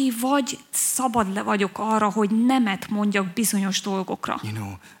valaki, vagy szabad vagyok arra, hogy nemet mondjak bizonyos dolgokra.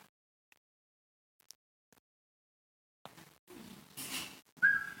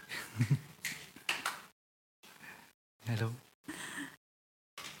 Hello.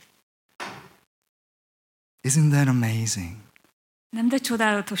 Isn't that amazing? Nem de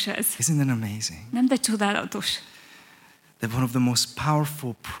csodálatos ez. Isn't that amazing? Nem de csodálatos. That one of the most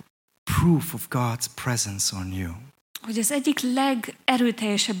powerful proof of God's presence on you. Hogy az egyik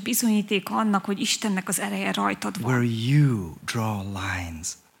legerőteljesebb bizonyíték annak, hogy Istennek az ereje rajtad van. Where you draw lines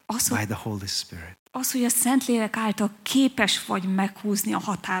by the Holy Spirit. Az, hogy a Szentlélek által képes vagy meghúzni a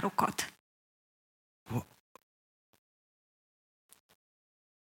határokat.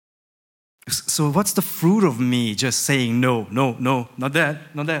 So what's the fruit of me just saying no, not that,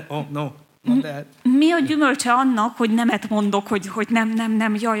 oh no, not that. Mi a gyümölcse annak, hogy nemet mondok, hogy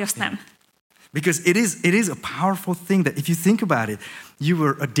nem, jaj, azt nem. Because it is a powerful thing that if you think about it, you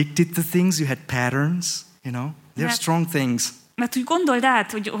were addicted to things, you had patterns, they're strong things. Mert úgy gondold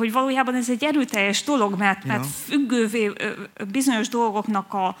át, hogy valójában ez egy erőteljes dolog, mert függővé bizonyos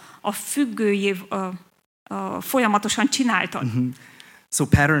dolgoknak a függőjé folyamatosan csináltad. Mm-hmm. So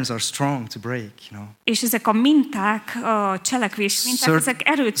patterns are strong to break, És ezek a minták, cselekvés minták, ezek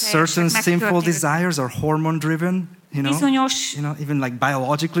erőteljesek certain sinful desires are hormone driven, bizonyos, even like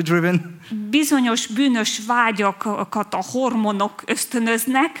biologically driven. Bizonyos bűnös vágyakat a hormonok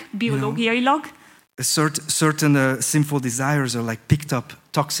ösztönöznek biológiailag. Certain sinful desires are like picked up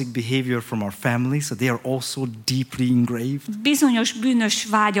toxic behavior from our family, so they are also deeply engraved. Bizonyos bűnös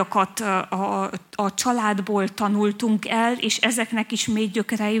vágyakat a családból tanultunk el, és ezeknek is mély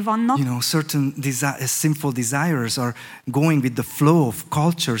gyökerei vannak. Certain sinful desires are going with the flow of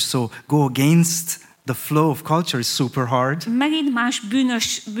culture, so go against the flow of culture is super hard. Megint más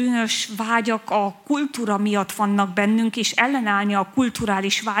bűnös vágyak a kultúra miatt vannak bennünk, és ellenállni a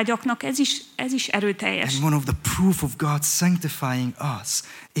kulturális vágyaknak, ez is erőteljes. And one of the proof of God sanctifying us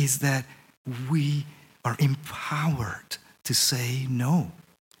is that we are empowered to say no.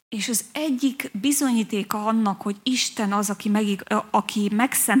 És az egyik bizonyítéka annak, hogy Isten az, aki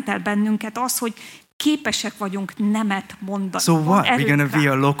megszentel bennünket, az, hogy képesek vagyunk nemet mondani. So what? We're going to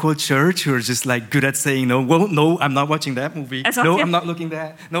be a local church who are just like good at saying no. Well, no, I'm not watching that movie. No, I'm not looking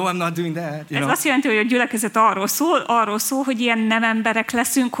that. No, I'm not doing that. Ez azt jelenti, hogy a gyülekezet arról szól, hogy ilyen nem emberek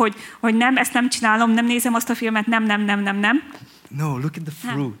leszünk, hogy nem, ezt nem csinálom, nem nézem azt a filmet, nem. No, look at the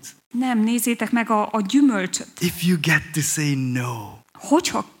fruit. Nem, nézzétek meg a gyümölcsöt. If you get to say no.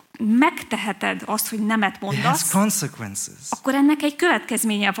 Hogyha megteheted azt, hogy nemet mondasz, it has consequences. Akkor ennek egy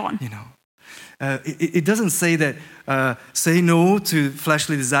következménye van. It doesn't say that say no to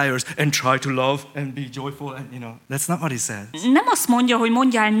fleshly desires and try to love and be joyful, and that's not what it says. Nem azt mondja, hogy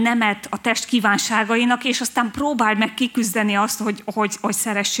mondjál nemet a test kívánságainak, és aztán próbáld meg kiküzdeni azt, hogy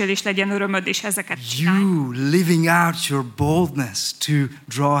szeressél és legyen örömöd, és ezeket csinálj. You living out your boldness to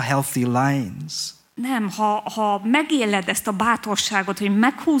draw healthy lines. Nem, ha megéled ezt a bátorságot, hogy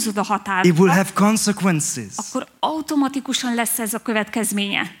meghúzod a határokat, it will have consequences. Akkor automatikusan lesz ez a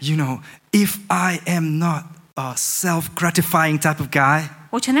következménye. If I am not a self-gratifying type of guy,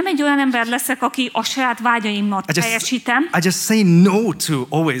 hogyha nem egy olyan ember leszek, aki a saját vágyaimat teljesítem, I just say no to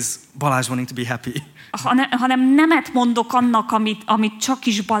always Balázs wanting to be happy. hanem nemet mondok annak, amit csak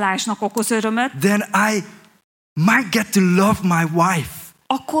is Balázsnak okoz örömöt, Then I might get to love my wife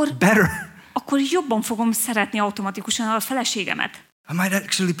better. akkor jobban fogom szeretni automatikusan a feleségemet. I might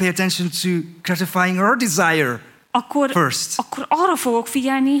actually pay attention to gratifying her desire first. Akkor arra fogok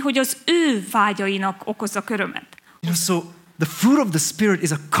figyelni, hogy az ő vágyainak okozzak örömet. So the fruit of the Spirit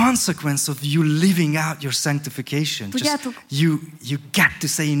is a consequence of you living out your sanctification. Tudjátok, you get to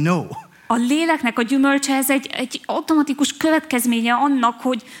say no. A léleknek a gyümölcse, ez egy automatikus következménye annak,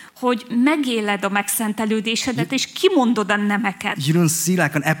 hogy megéled a megszentelődésedet, és kimondod a nemeket. You don't see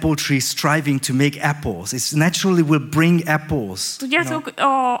like an apple tree striving to make apples. It naturally will bring apples. Tudjátok,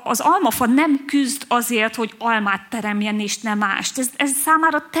 az almafa nem küzd azért, hogy almát teremjen, és nem mást. Ez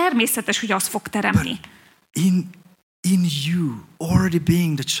számára természetes, hogy azt fog teremni. In you, already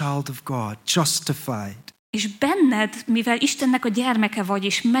being the child of God, justified. És benned, mivel Istennek a gyermeke vagy,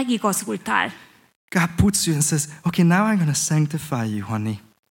 és megigazultál. God puts you and says, okay, now I'm going to sanctify you, honey.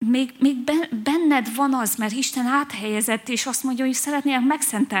 Még benned van az, mert Isten áthelyezett, és azt mondja, hogy szeretnék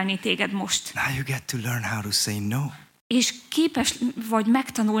megszentelni téged most. Now you get to learn how to say no. És képes vagy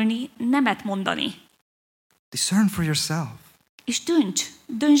megtanulni nemet mondani. Discern for yourself. És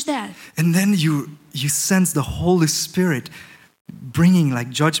döntsd el. And then you sense the Holy Spirit bringing like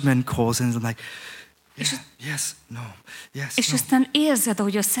judgment calls and like, yes, no, yes, és no. aztán érzed,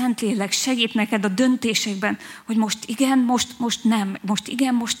 hogy a Szentlélek segít neked a döntésekben, hogy most igen, most nem, most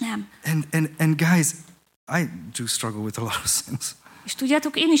igen, most nem. And guys, I do struggle with a lot of sins. És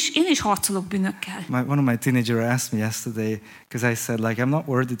tudjátok, én is harcolok bűnökkel. One of my teenager asked me yesterday, because I said like, I'm not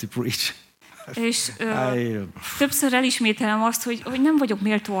worthy to preach. És többször elismételem azt, hogy nem vagyok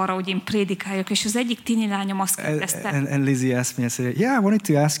méltó arra, hogy én prédikáljak, és az egyik tini lányom azt kérdezte. And Lizzie asked me, I said, yeah, I wanted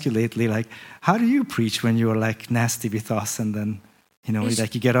to ask you lately, like, how do you preach when you're like nasty with us, and then, you know, like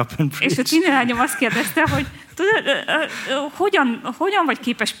you get up and preach? És a tini lányom azt kérdezte, hogy tudod, hogyan vagy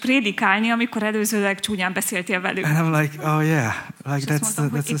képes prédikálni, amikor előzőleg csúnyán beszéltél velük? And I'm like, oh yeah, like that's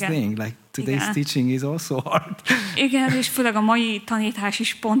the thing, like today's teaching is also hard. Igen, és főleg a mai tanítás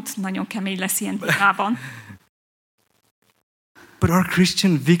is pont nagyon kemény lesz ilyen témában. But our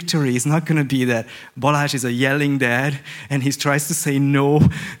Christian victory is not going to be that Balázs is a yelling dad and he tries to say no,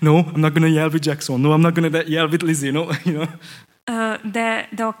 I'm not going to yell with Jackson, no, I'm not going to yell with Lizzie, no, you know.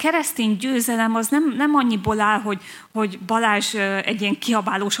 De a keresztény győzelem az nem annyiból áll, hogy Balázs egy ilyen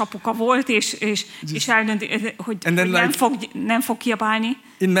kiabálós apuka volt, és eldönti, hogy nem fog kiabálni.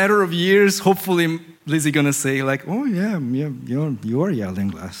 In matter of years, hopefully Lizzie gonna say like, oh yeah, you are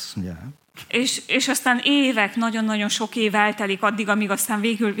yelling less, yeah. És aztán évek, nagyon-nagyon sok év eltelik addig, amíg aztán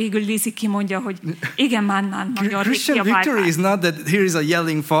végül Lizzie kimondja, hogy igen, már nagyon Christian victory is not that here is a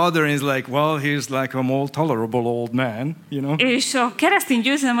yelling father and is like, well, here's like a more tolerable old man, you know. És a keresztény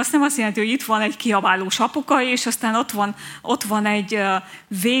győzelem azt nem azt jelenti, hogy itt van egy kiabálós apuka, és aztán ott van egy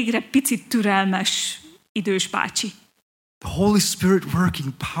végre picit türelmes idős bácsi. The Holy Spirit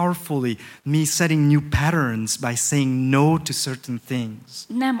working powerfully, me setting new patterns by saying no to certain things.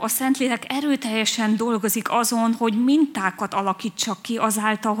 Nem, a Szentlélek erőteljesen dolgozik azon, hogy mintákat alakítsak ki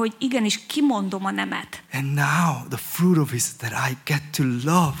azáltal, hogy igenis kimondom a nemet. And now the fruit of it is that I get to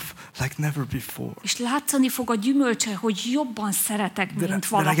love like never before. És látszani fog a gyümölcse, hogy jobban szeretek, mint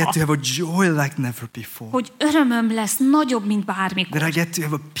valaha. That I get to have a joy like never before. Hogy örömöm lesz nagyobb, mint bármikor. That I get to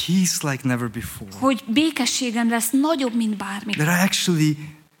have a peace like never before. Hogy békességem lesz nagyobb, mint bármikor. That I actually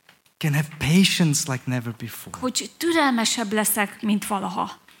can have patience like never before. Hogy türelmesebb leszek, mint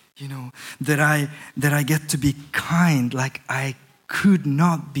valaha. You know, that I get to be kind like I could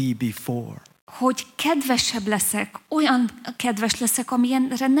not be before. Hogy kedvesebb leszek, olyan kedves leszek,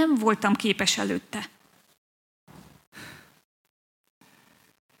 amilyenre nem voltam képes előtte.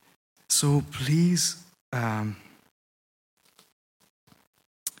 So please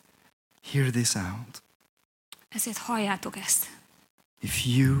hear this out. Ezért halljátok ezt. If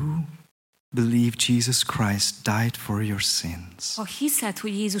you believe Jesus Christ died for your sins, ha hiszed,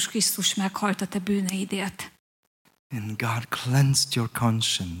 hogy Jézus Krisztus meghalt a te bűneidért, and God cleansed your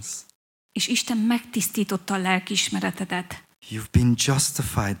conscience, és Isten megtisztította a lelkiismeretedet, you've been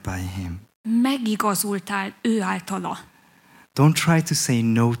justified by Him, megigazultál ő általa. Don't try to say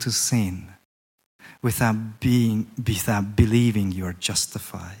no to sin without believing you're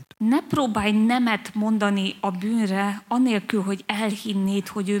justified. Ne próbálj nemet mondani a bűnre, anélkül, hogy elhinnéd,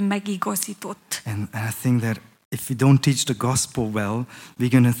 hogy ő megigazított. And I think that if we don't teach the gospel well,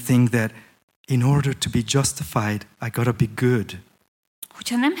 we're going to think that in order to be justified, I got to be good.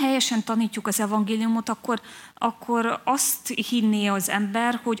 Hogyha nem helyesen tanítjuk az evangéliumot, akkor azt hinné az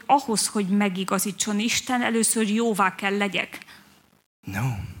ember, hogy ahhoz, hogy megigazítson Isten, először jóvá kell legyek. No.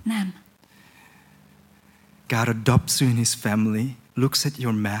 Nem. God adopts you in his family, looks at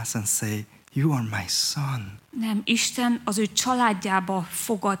your mess and say, you are my son. Nem, Isten az ő családjába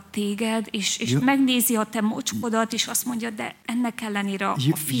fogad téged, és You- megnézi a te mocskodat, és azt mondja, de ennek ellenére a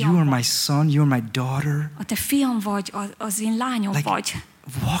You fiam are vagy. my son, you are my daughter. A te fiam vagy, az én lányom Like, vagy.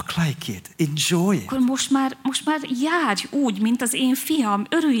 walk like it, enjoy it. Akkor most már járj úgy, mint az én fiam,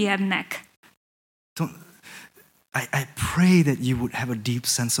 örülj ennek. I pray that you would have a deep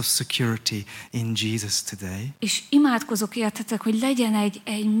sense of security in Jesus today. És imádkozok értetek, hogy legyen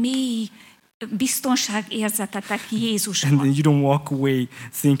egy mély biztonságérzetetek And Jézusban. then you don't walk away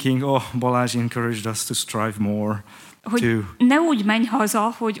thinking, oh, Balázs encouraged us to strive more. Hogy ne úgy menj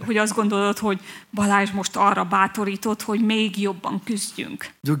haza, hogy azt gondolod, hogy Balázs most arra bátorított, hogy még jobban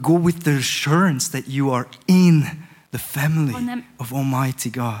küzdjünk. Go with the assurance that you are in the family Hanem- of Almighty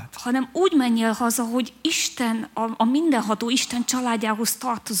God. Hanem úgy menjél haza, hogy Isten, a mindenható Isten családjához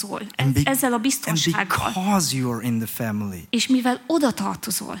tartozol. Ezzel a And biztonsággal. because you are in the family, És mivel oda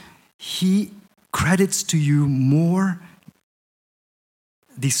tartozol, He credits to you more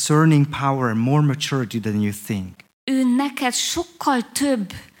discerning power and more maturity than you think. ő neked sokkal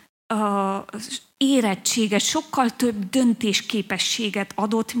több érettséget, sokkal több döntésképességet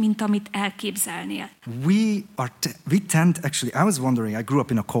adott, mint amit elképzelnél. We tend, actually, I was wondering, I grew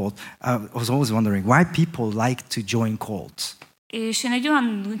up in a cult, I was always wondering why people like to join cults. És én egy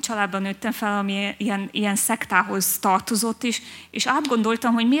olyan családban nőttem fel, ami ilyen szektához tartozott, és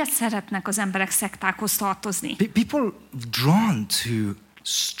átgondoltam, hogy miért szeretnek az emberek szektákhoz tartozni. People drawn to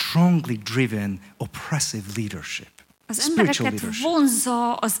strongly driven, oppressive leadership. Az Spiritual embereket leadership.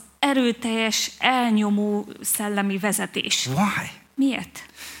 vonzza az erőteljes, elnyomó szellemi vezetés. Why? Miért?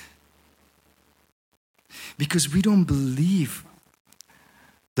 Because we don't believe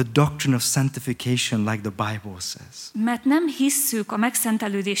the doctrine of sanctification like the Bible says. Mert nem hisszük a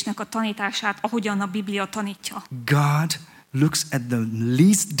megszentelődésnek a tanítását, ahogyan a Biblia tanítja. God looks at the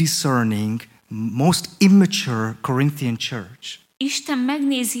least discerning, most immature Corinthian church. Isten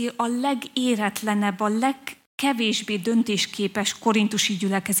megnézi a legéretlenebb, a legkevésbé döntésképes korintusi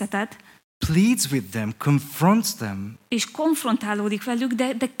gyülekezetet, Pleads with them, confronts them, és konfrontálódik velük,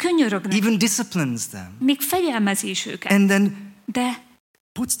 de könyörög even disciplines them, még fegyelmezi is őket. and then De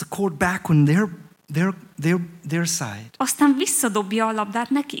puts the cord back on their side aztán visszadobja a labdát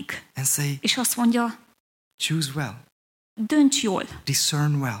nekik, and say, és azt mondja, choose well, dönts jól,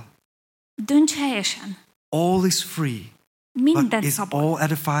 discern well. dönts helyesen, All is free, but minden is szabad, all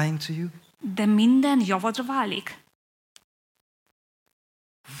edifying to you? de minden javadra válik.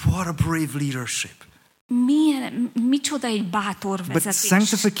 What a brave leadership. Micsoda egy bátor But vezetés.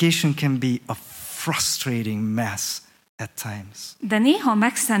 sanctification can be a frustrating mess at times. De néha a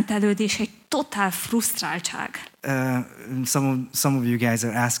megszentelődés egy totál frusztráltság. Some of you guys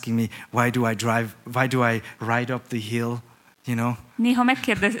are asking me, why do I ride up the hill, you know? Néha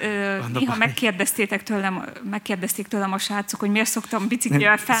bike. megkérdezték tőlem a srácok, hogy miért szoktam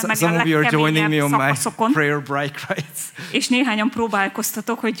biciklivel felmenni a Some of you are joining me legkeményebb on my szakaszokon, prayer bike rides. és néhányan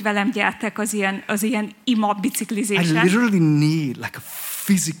próbálkoztatok, hogy velem gyertek az ilyen ima I biciklizésre. literally need like a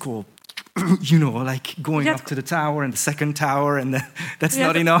physical, like going up to the tower and the second tower, and that's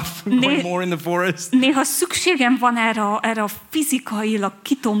not enough. Going more in the forest. Néha szükségem van erre a fizikailag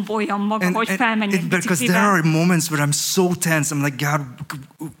kitomboljam magam, hogy felmenjek Because there biciklivel. are moments where I'm so tense. I'm like, God,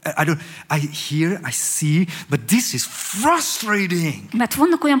 I hear, I see, but this is frustrating. Mert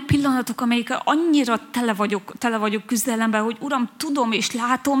vannak olyan pillanatok, amelyik annyira tele vagyok küzdelemben, hogy Uram, tudom és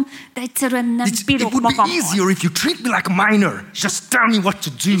látom, de egyszerűen nem It bírok would be magammal. easier if you treat me like a minor. Just tell me what to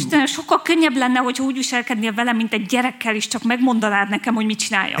do. Istenem, sokkal könnyebb lenne, hogyha úgy viselkednél velem, mint egy gyerekkel, és csak megmondanád nekem, hogy mit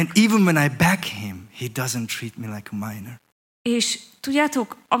csináljak. And even when I back him, he doesn't treat me like a minor. És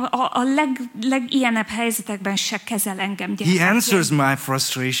tudjátok, a legilyenebb helyzetekben se kezel engem He gyerekként. answers my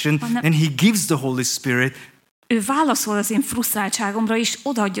frustration and he gives the Holy Spirit. Ő válaszol az én frusztráltságomra, és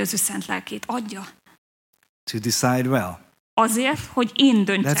odaadja az ő szent lelkét. Adja. To decide well. Azért, hogy én That's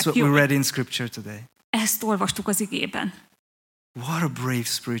döntsek what we jól. read in Scripture today. Ezt olvastuk az igében. What a brave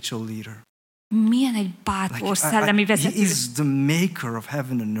spiritual leader. Milyen egy bátor szellemi He vezető. is the maker of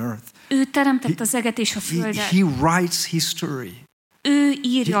heaven and earth. Ő teremtett az eget és a földet. He writes history. Ő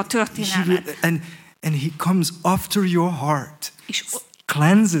írja a történelmet. And he comes after your heart, És,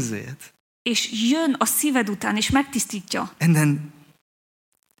 cleanses it, és jön a szíved után, és megtisztítja. and then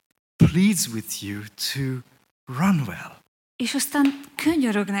pleads with you to run well. És aztán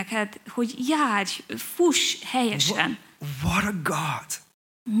könyörög neked, hogy járj, fuss helyesen. what a God!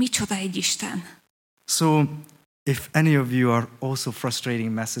 Micsoda egy Isten! So, if any of you are also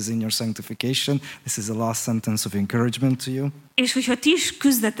frustrating messes in your sanctification, this is the last sentence of encouragement to you. És hogyha ti is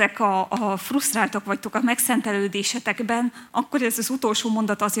küzdetek a frusztráltak vagytok a megszentelődésetekben, akkor ez az utolsó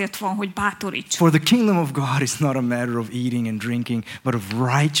mondat azért van, hogy bátoríts. For the kingdom of God is not a matter of eating and drinking, but of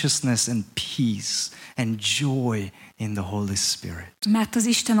righteousness and peace and joy in the Holy Spirit. Mert az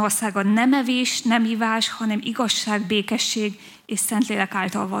Isten országa nem evés, nem ivás, hanem igazság, békesség és Szentlélek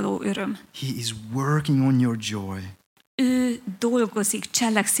által való öröm. He is working on your joy. Ő dolgozik,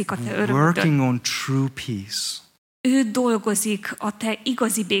 cselekszik a te örömödön. Working on true peace. Ő dolgozik a te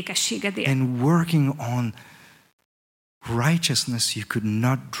igazi békességedért. And working on righteousness you could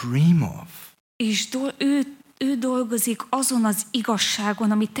not dream of. És ő dolgozik azon az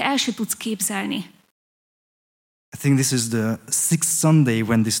igazságon, amit te el sem tudsz képzelni. I think this is the 6th Sunday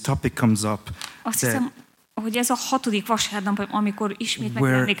when this topic comes up. Azt hiszem, hogy ez a 6. vasárnap, amikor ismét Where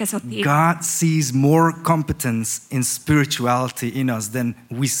megjelenik ez a téma. God sees more competence in spirituality in us than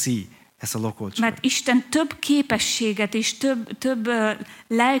we see as a local church. Mert Isten több képességet és több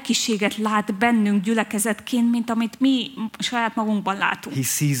lelkiséget lát bennünk gyülekezetként, mint amit mi saját magunkban látunk. He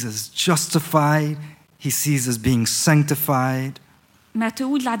sees us justified. He sees us being sanctified. Mert ő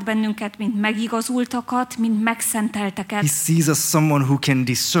úgy lát bennünket, mint megigazultakat, mint megszentelteket. He sees us someone who can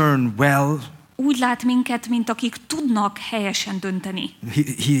discern well. Úgy lát minket, mint akik tudnak helyesen dönteni.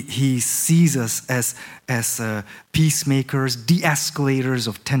 He sees us as peacemakers, de-escalators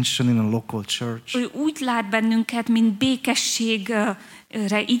of tension in a local church. Ő úgy lát bennünket, mint békességre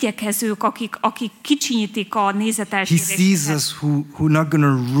igyekezők, akik kicsinyítik a He nézeteltéréseket. sees us who not going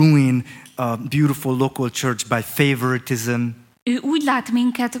to ruin a beautiful local church by favoritism. Ő úgy lát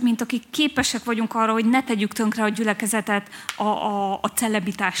minket, mint akik képesek vagyunk arra, hogy ne tegyük tönkre a gyülekezetet a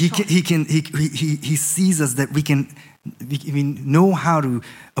celebitással. He sees us that we know how to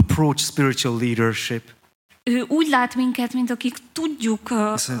approach spiritual leadership. Ő úgy lát minket, mint akik tudjuk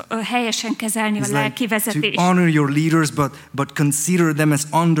helyesen kezelni a lelki vezetést. To honor your leaders, but consider them as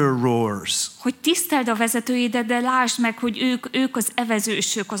under-rowers. Hogy tiszteld a vezetőidet, de lásd meg, hogy ők az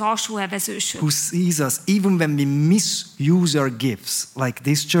evezősök, az alsó evezősök. Who sees us, even when we misuse our gifts, like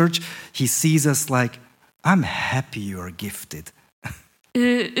this church, he sees us like, I'm happy you are gifted.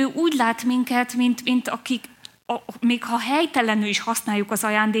 Ő úgy lát minket, mint akik még ha helytelenül is használjuk az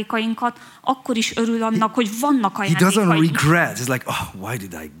ajándékainkat, akkor is örül annak, hogy vannak ajándékaink. He doesn't regret. He's like, oh, why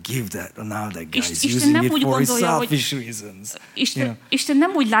did I give that? Now that guy is using it for his selfish reasons. Isten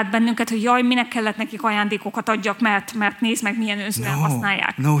nem úgy lát bennünket, hogy jaj, minek kellett nekik ajándékokat adjak, mert nézd meg, milyen őszben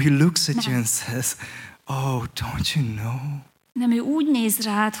használják. No, he looks at you and says, oh, don't you know? Nem, ő úgy néz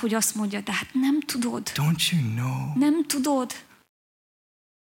rád, hogy azt mondja, de hát nem tudod. Don't you know? Nem tudod.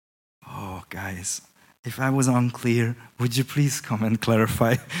 Oh, guys. If I was unclear, would you please come and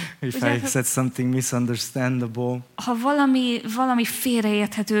clarify if I said something misunderstandable? Ha valami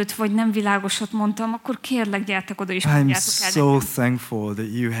félreérthetőt vagy nem világosat mondtam, akkor kérlek, gyertek oda és mondjátok el. I'm so thankful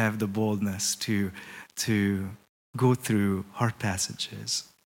that you have the boldness to go through hard passages.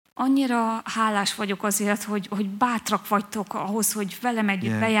 Annyira hálás vagyok azért, hogy bátrak vagytok ahhoz, hogy velem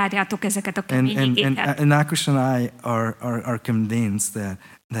együtt bejárjátok ezeket a kemény igéket. And Ákos and I are convinced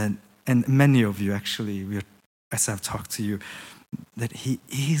that and many of you actually, as I've talked to you, that he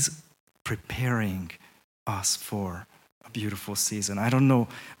is preparing us for a beautiful season. I don't know,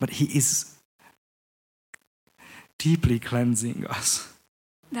 but he is deeply cleansing us.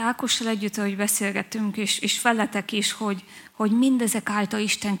 De Ákossal együtt, ahogy beszélgettünk, és veletek is, hogy mindezek által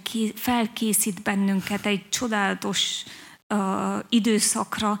Isten felkészít bennünket egy csodálatos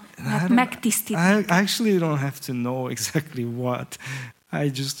időszakra, mert megtisztít. I actually don't have to know exactly what.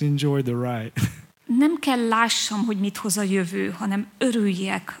 I just enjoy the ride. Nem kell lássam, hogy mit hoz a jövő, hanem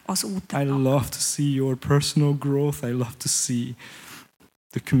örüljek az útnak. I love to see your personal growth. I love to see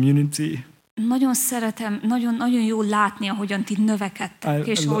the community. Nagyon szeretem, nagyon jó látni, ahogyan ti növekedtek,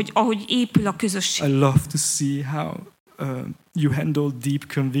 és ahogy épül a közösség. I love to see how you handle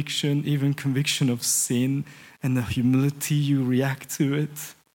deep conviction, even conviction of sin, and the humility you react to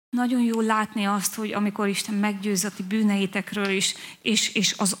it. Nagyon jó látni azt, hogy amikor Isten meggyőz a ti bűneitekről is,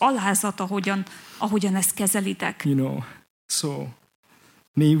 és az alázat, ahogyan ezt kezelitek. You know, so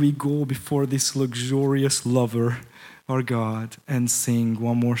may we go before this luxurious lover, our God, and sing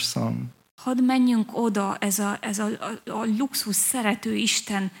one more song. Hadd menjünk oda ez a luxus szerető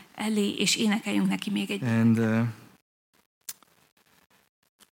Isten elé, és énekeljünk neki még egy. And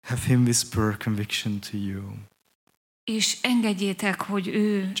have him whisper conviction to you. És engedjétek, hogy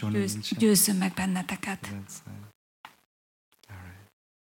ő győzzön meg benneteket. That's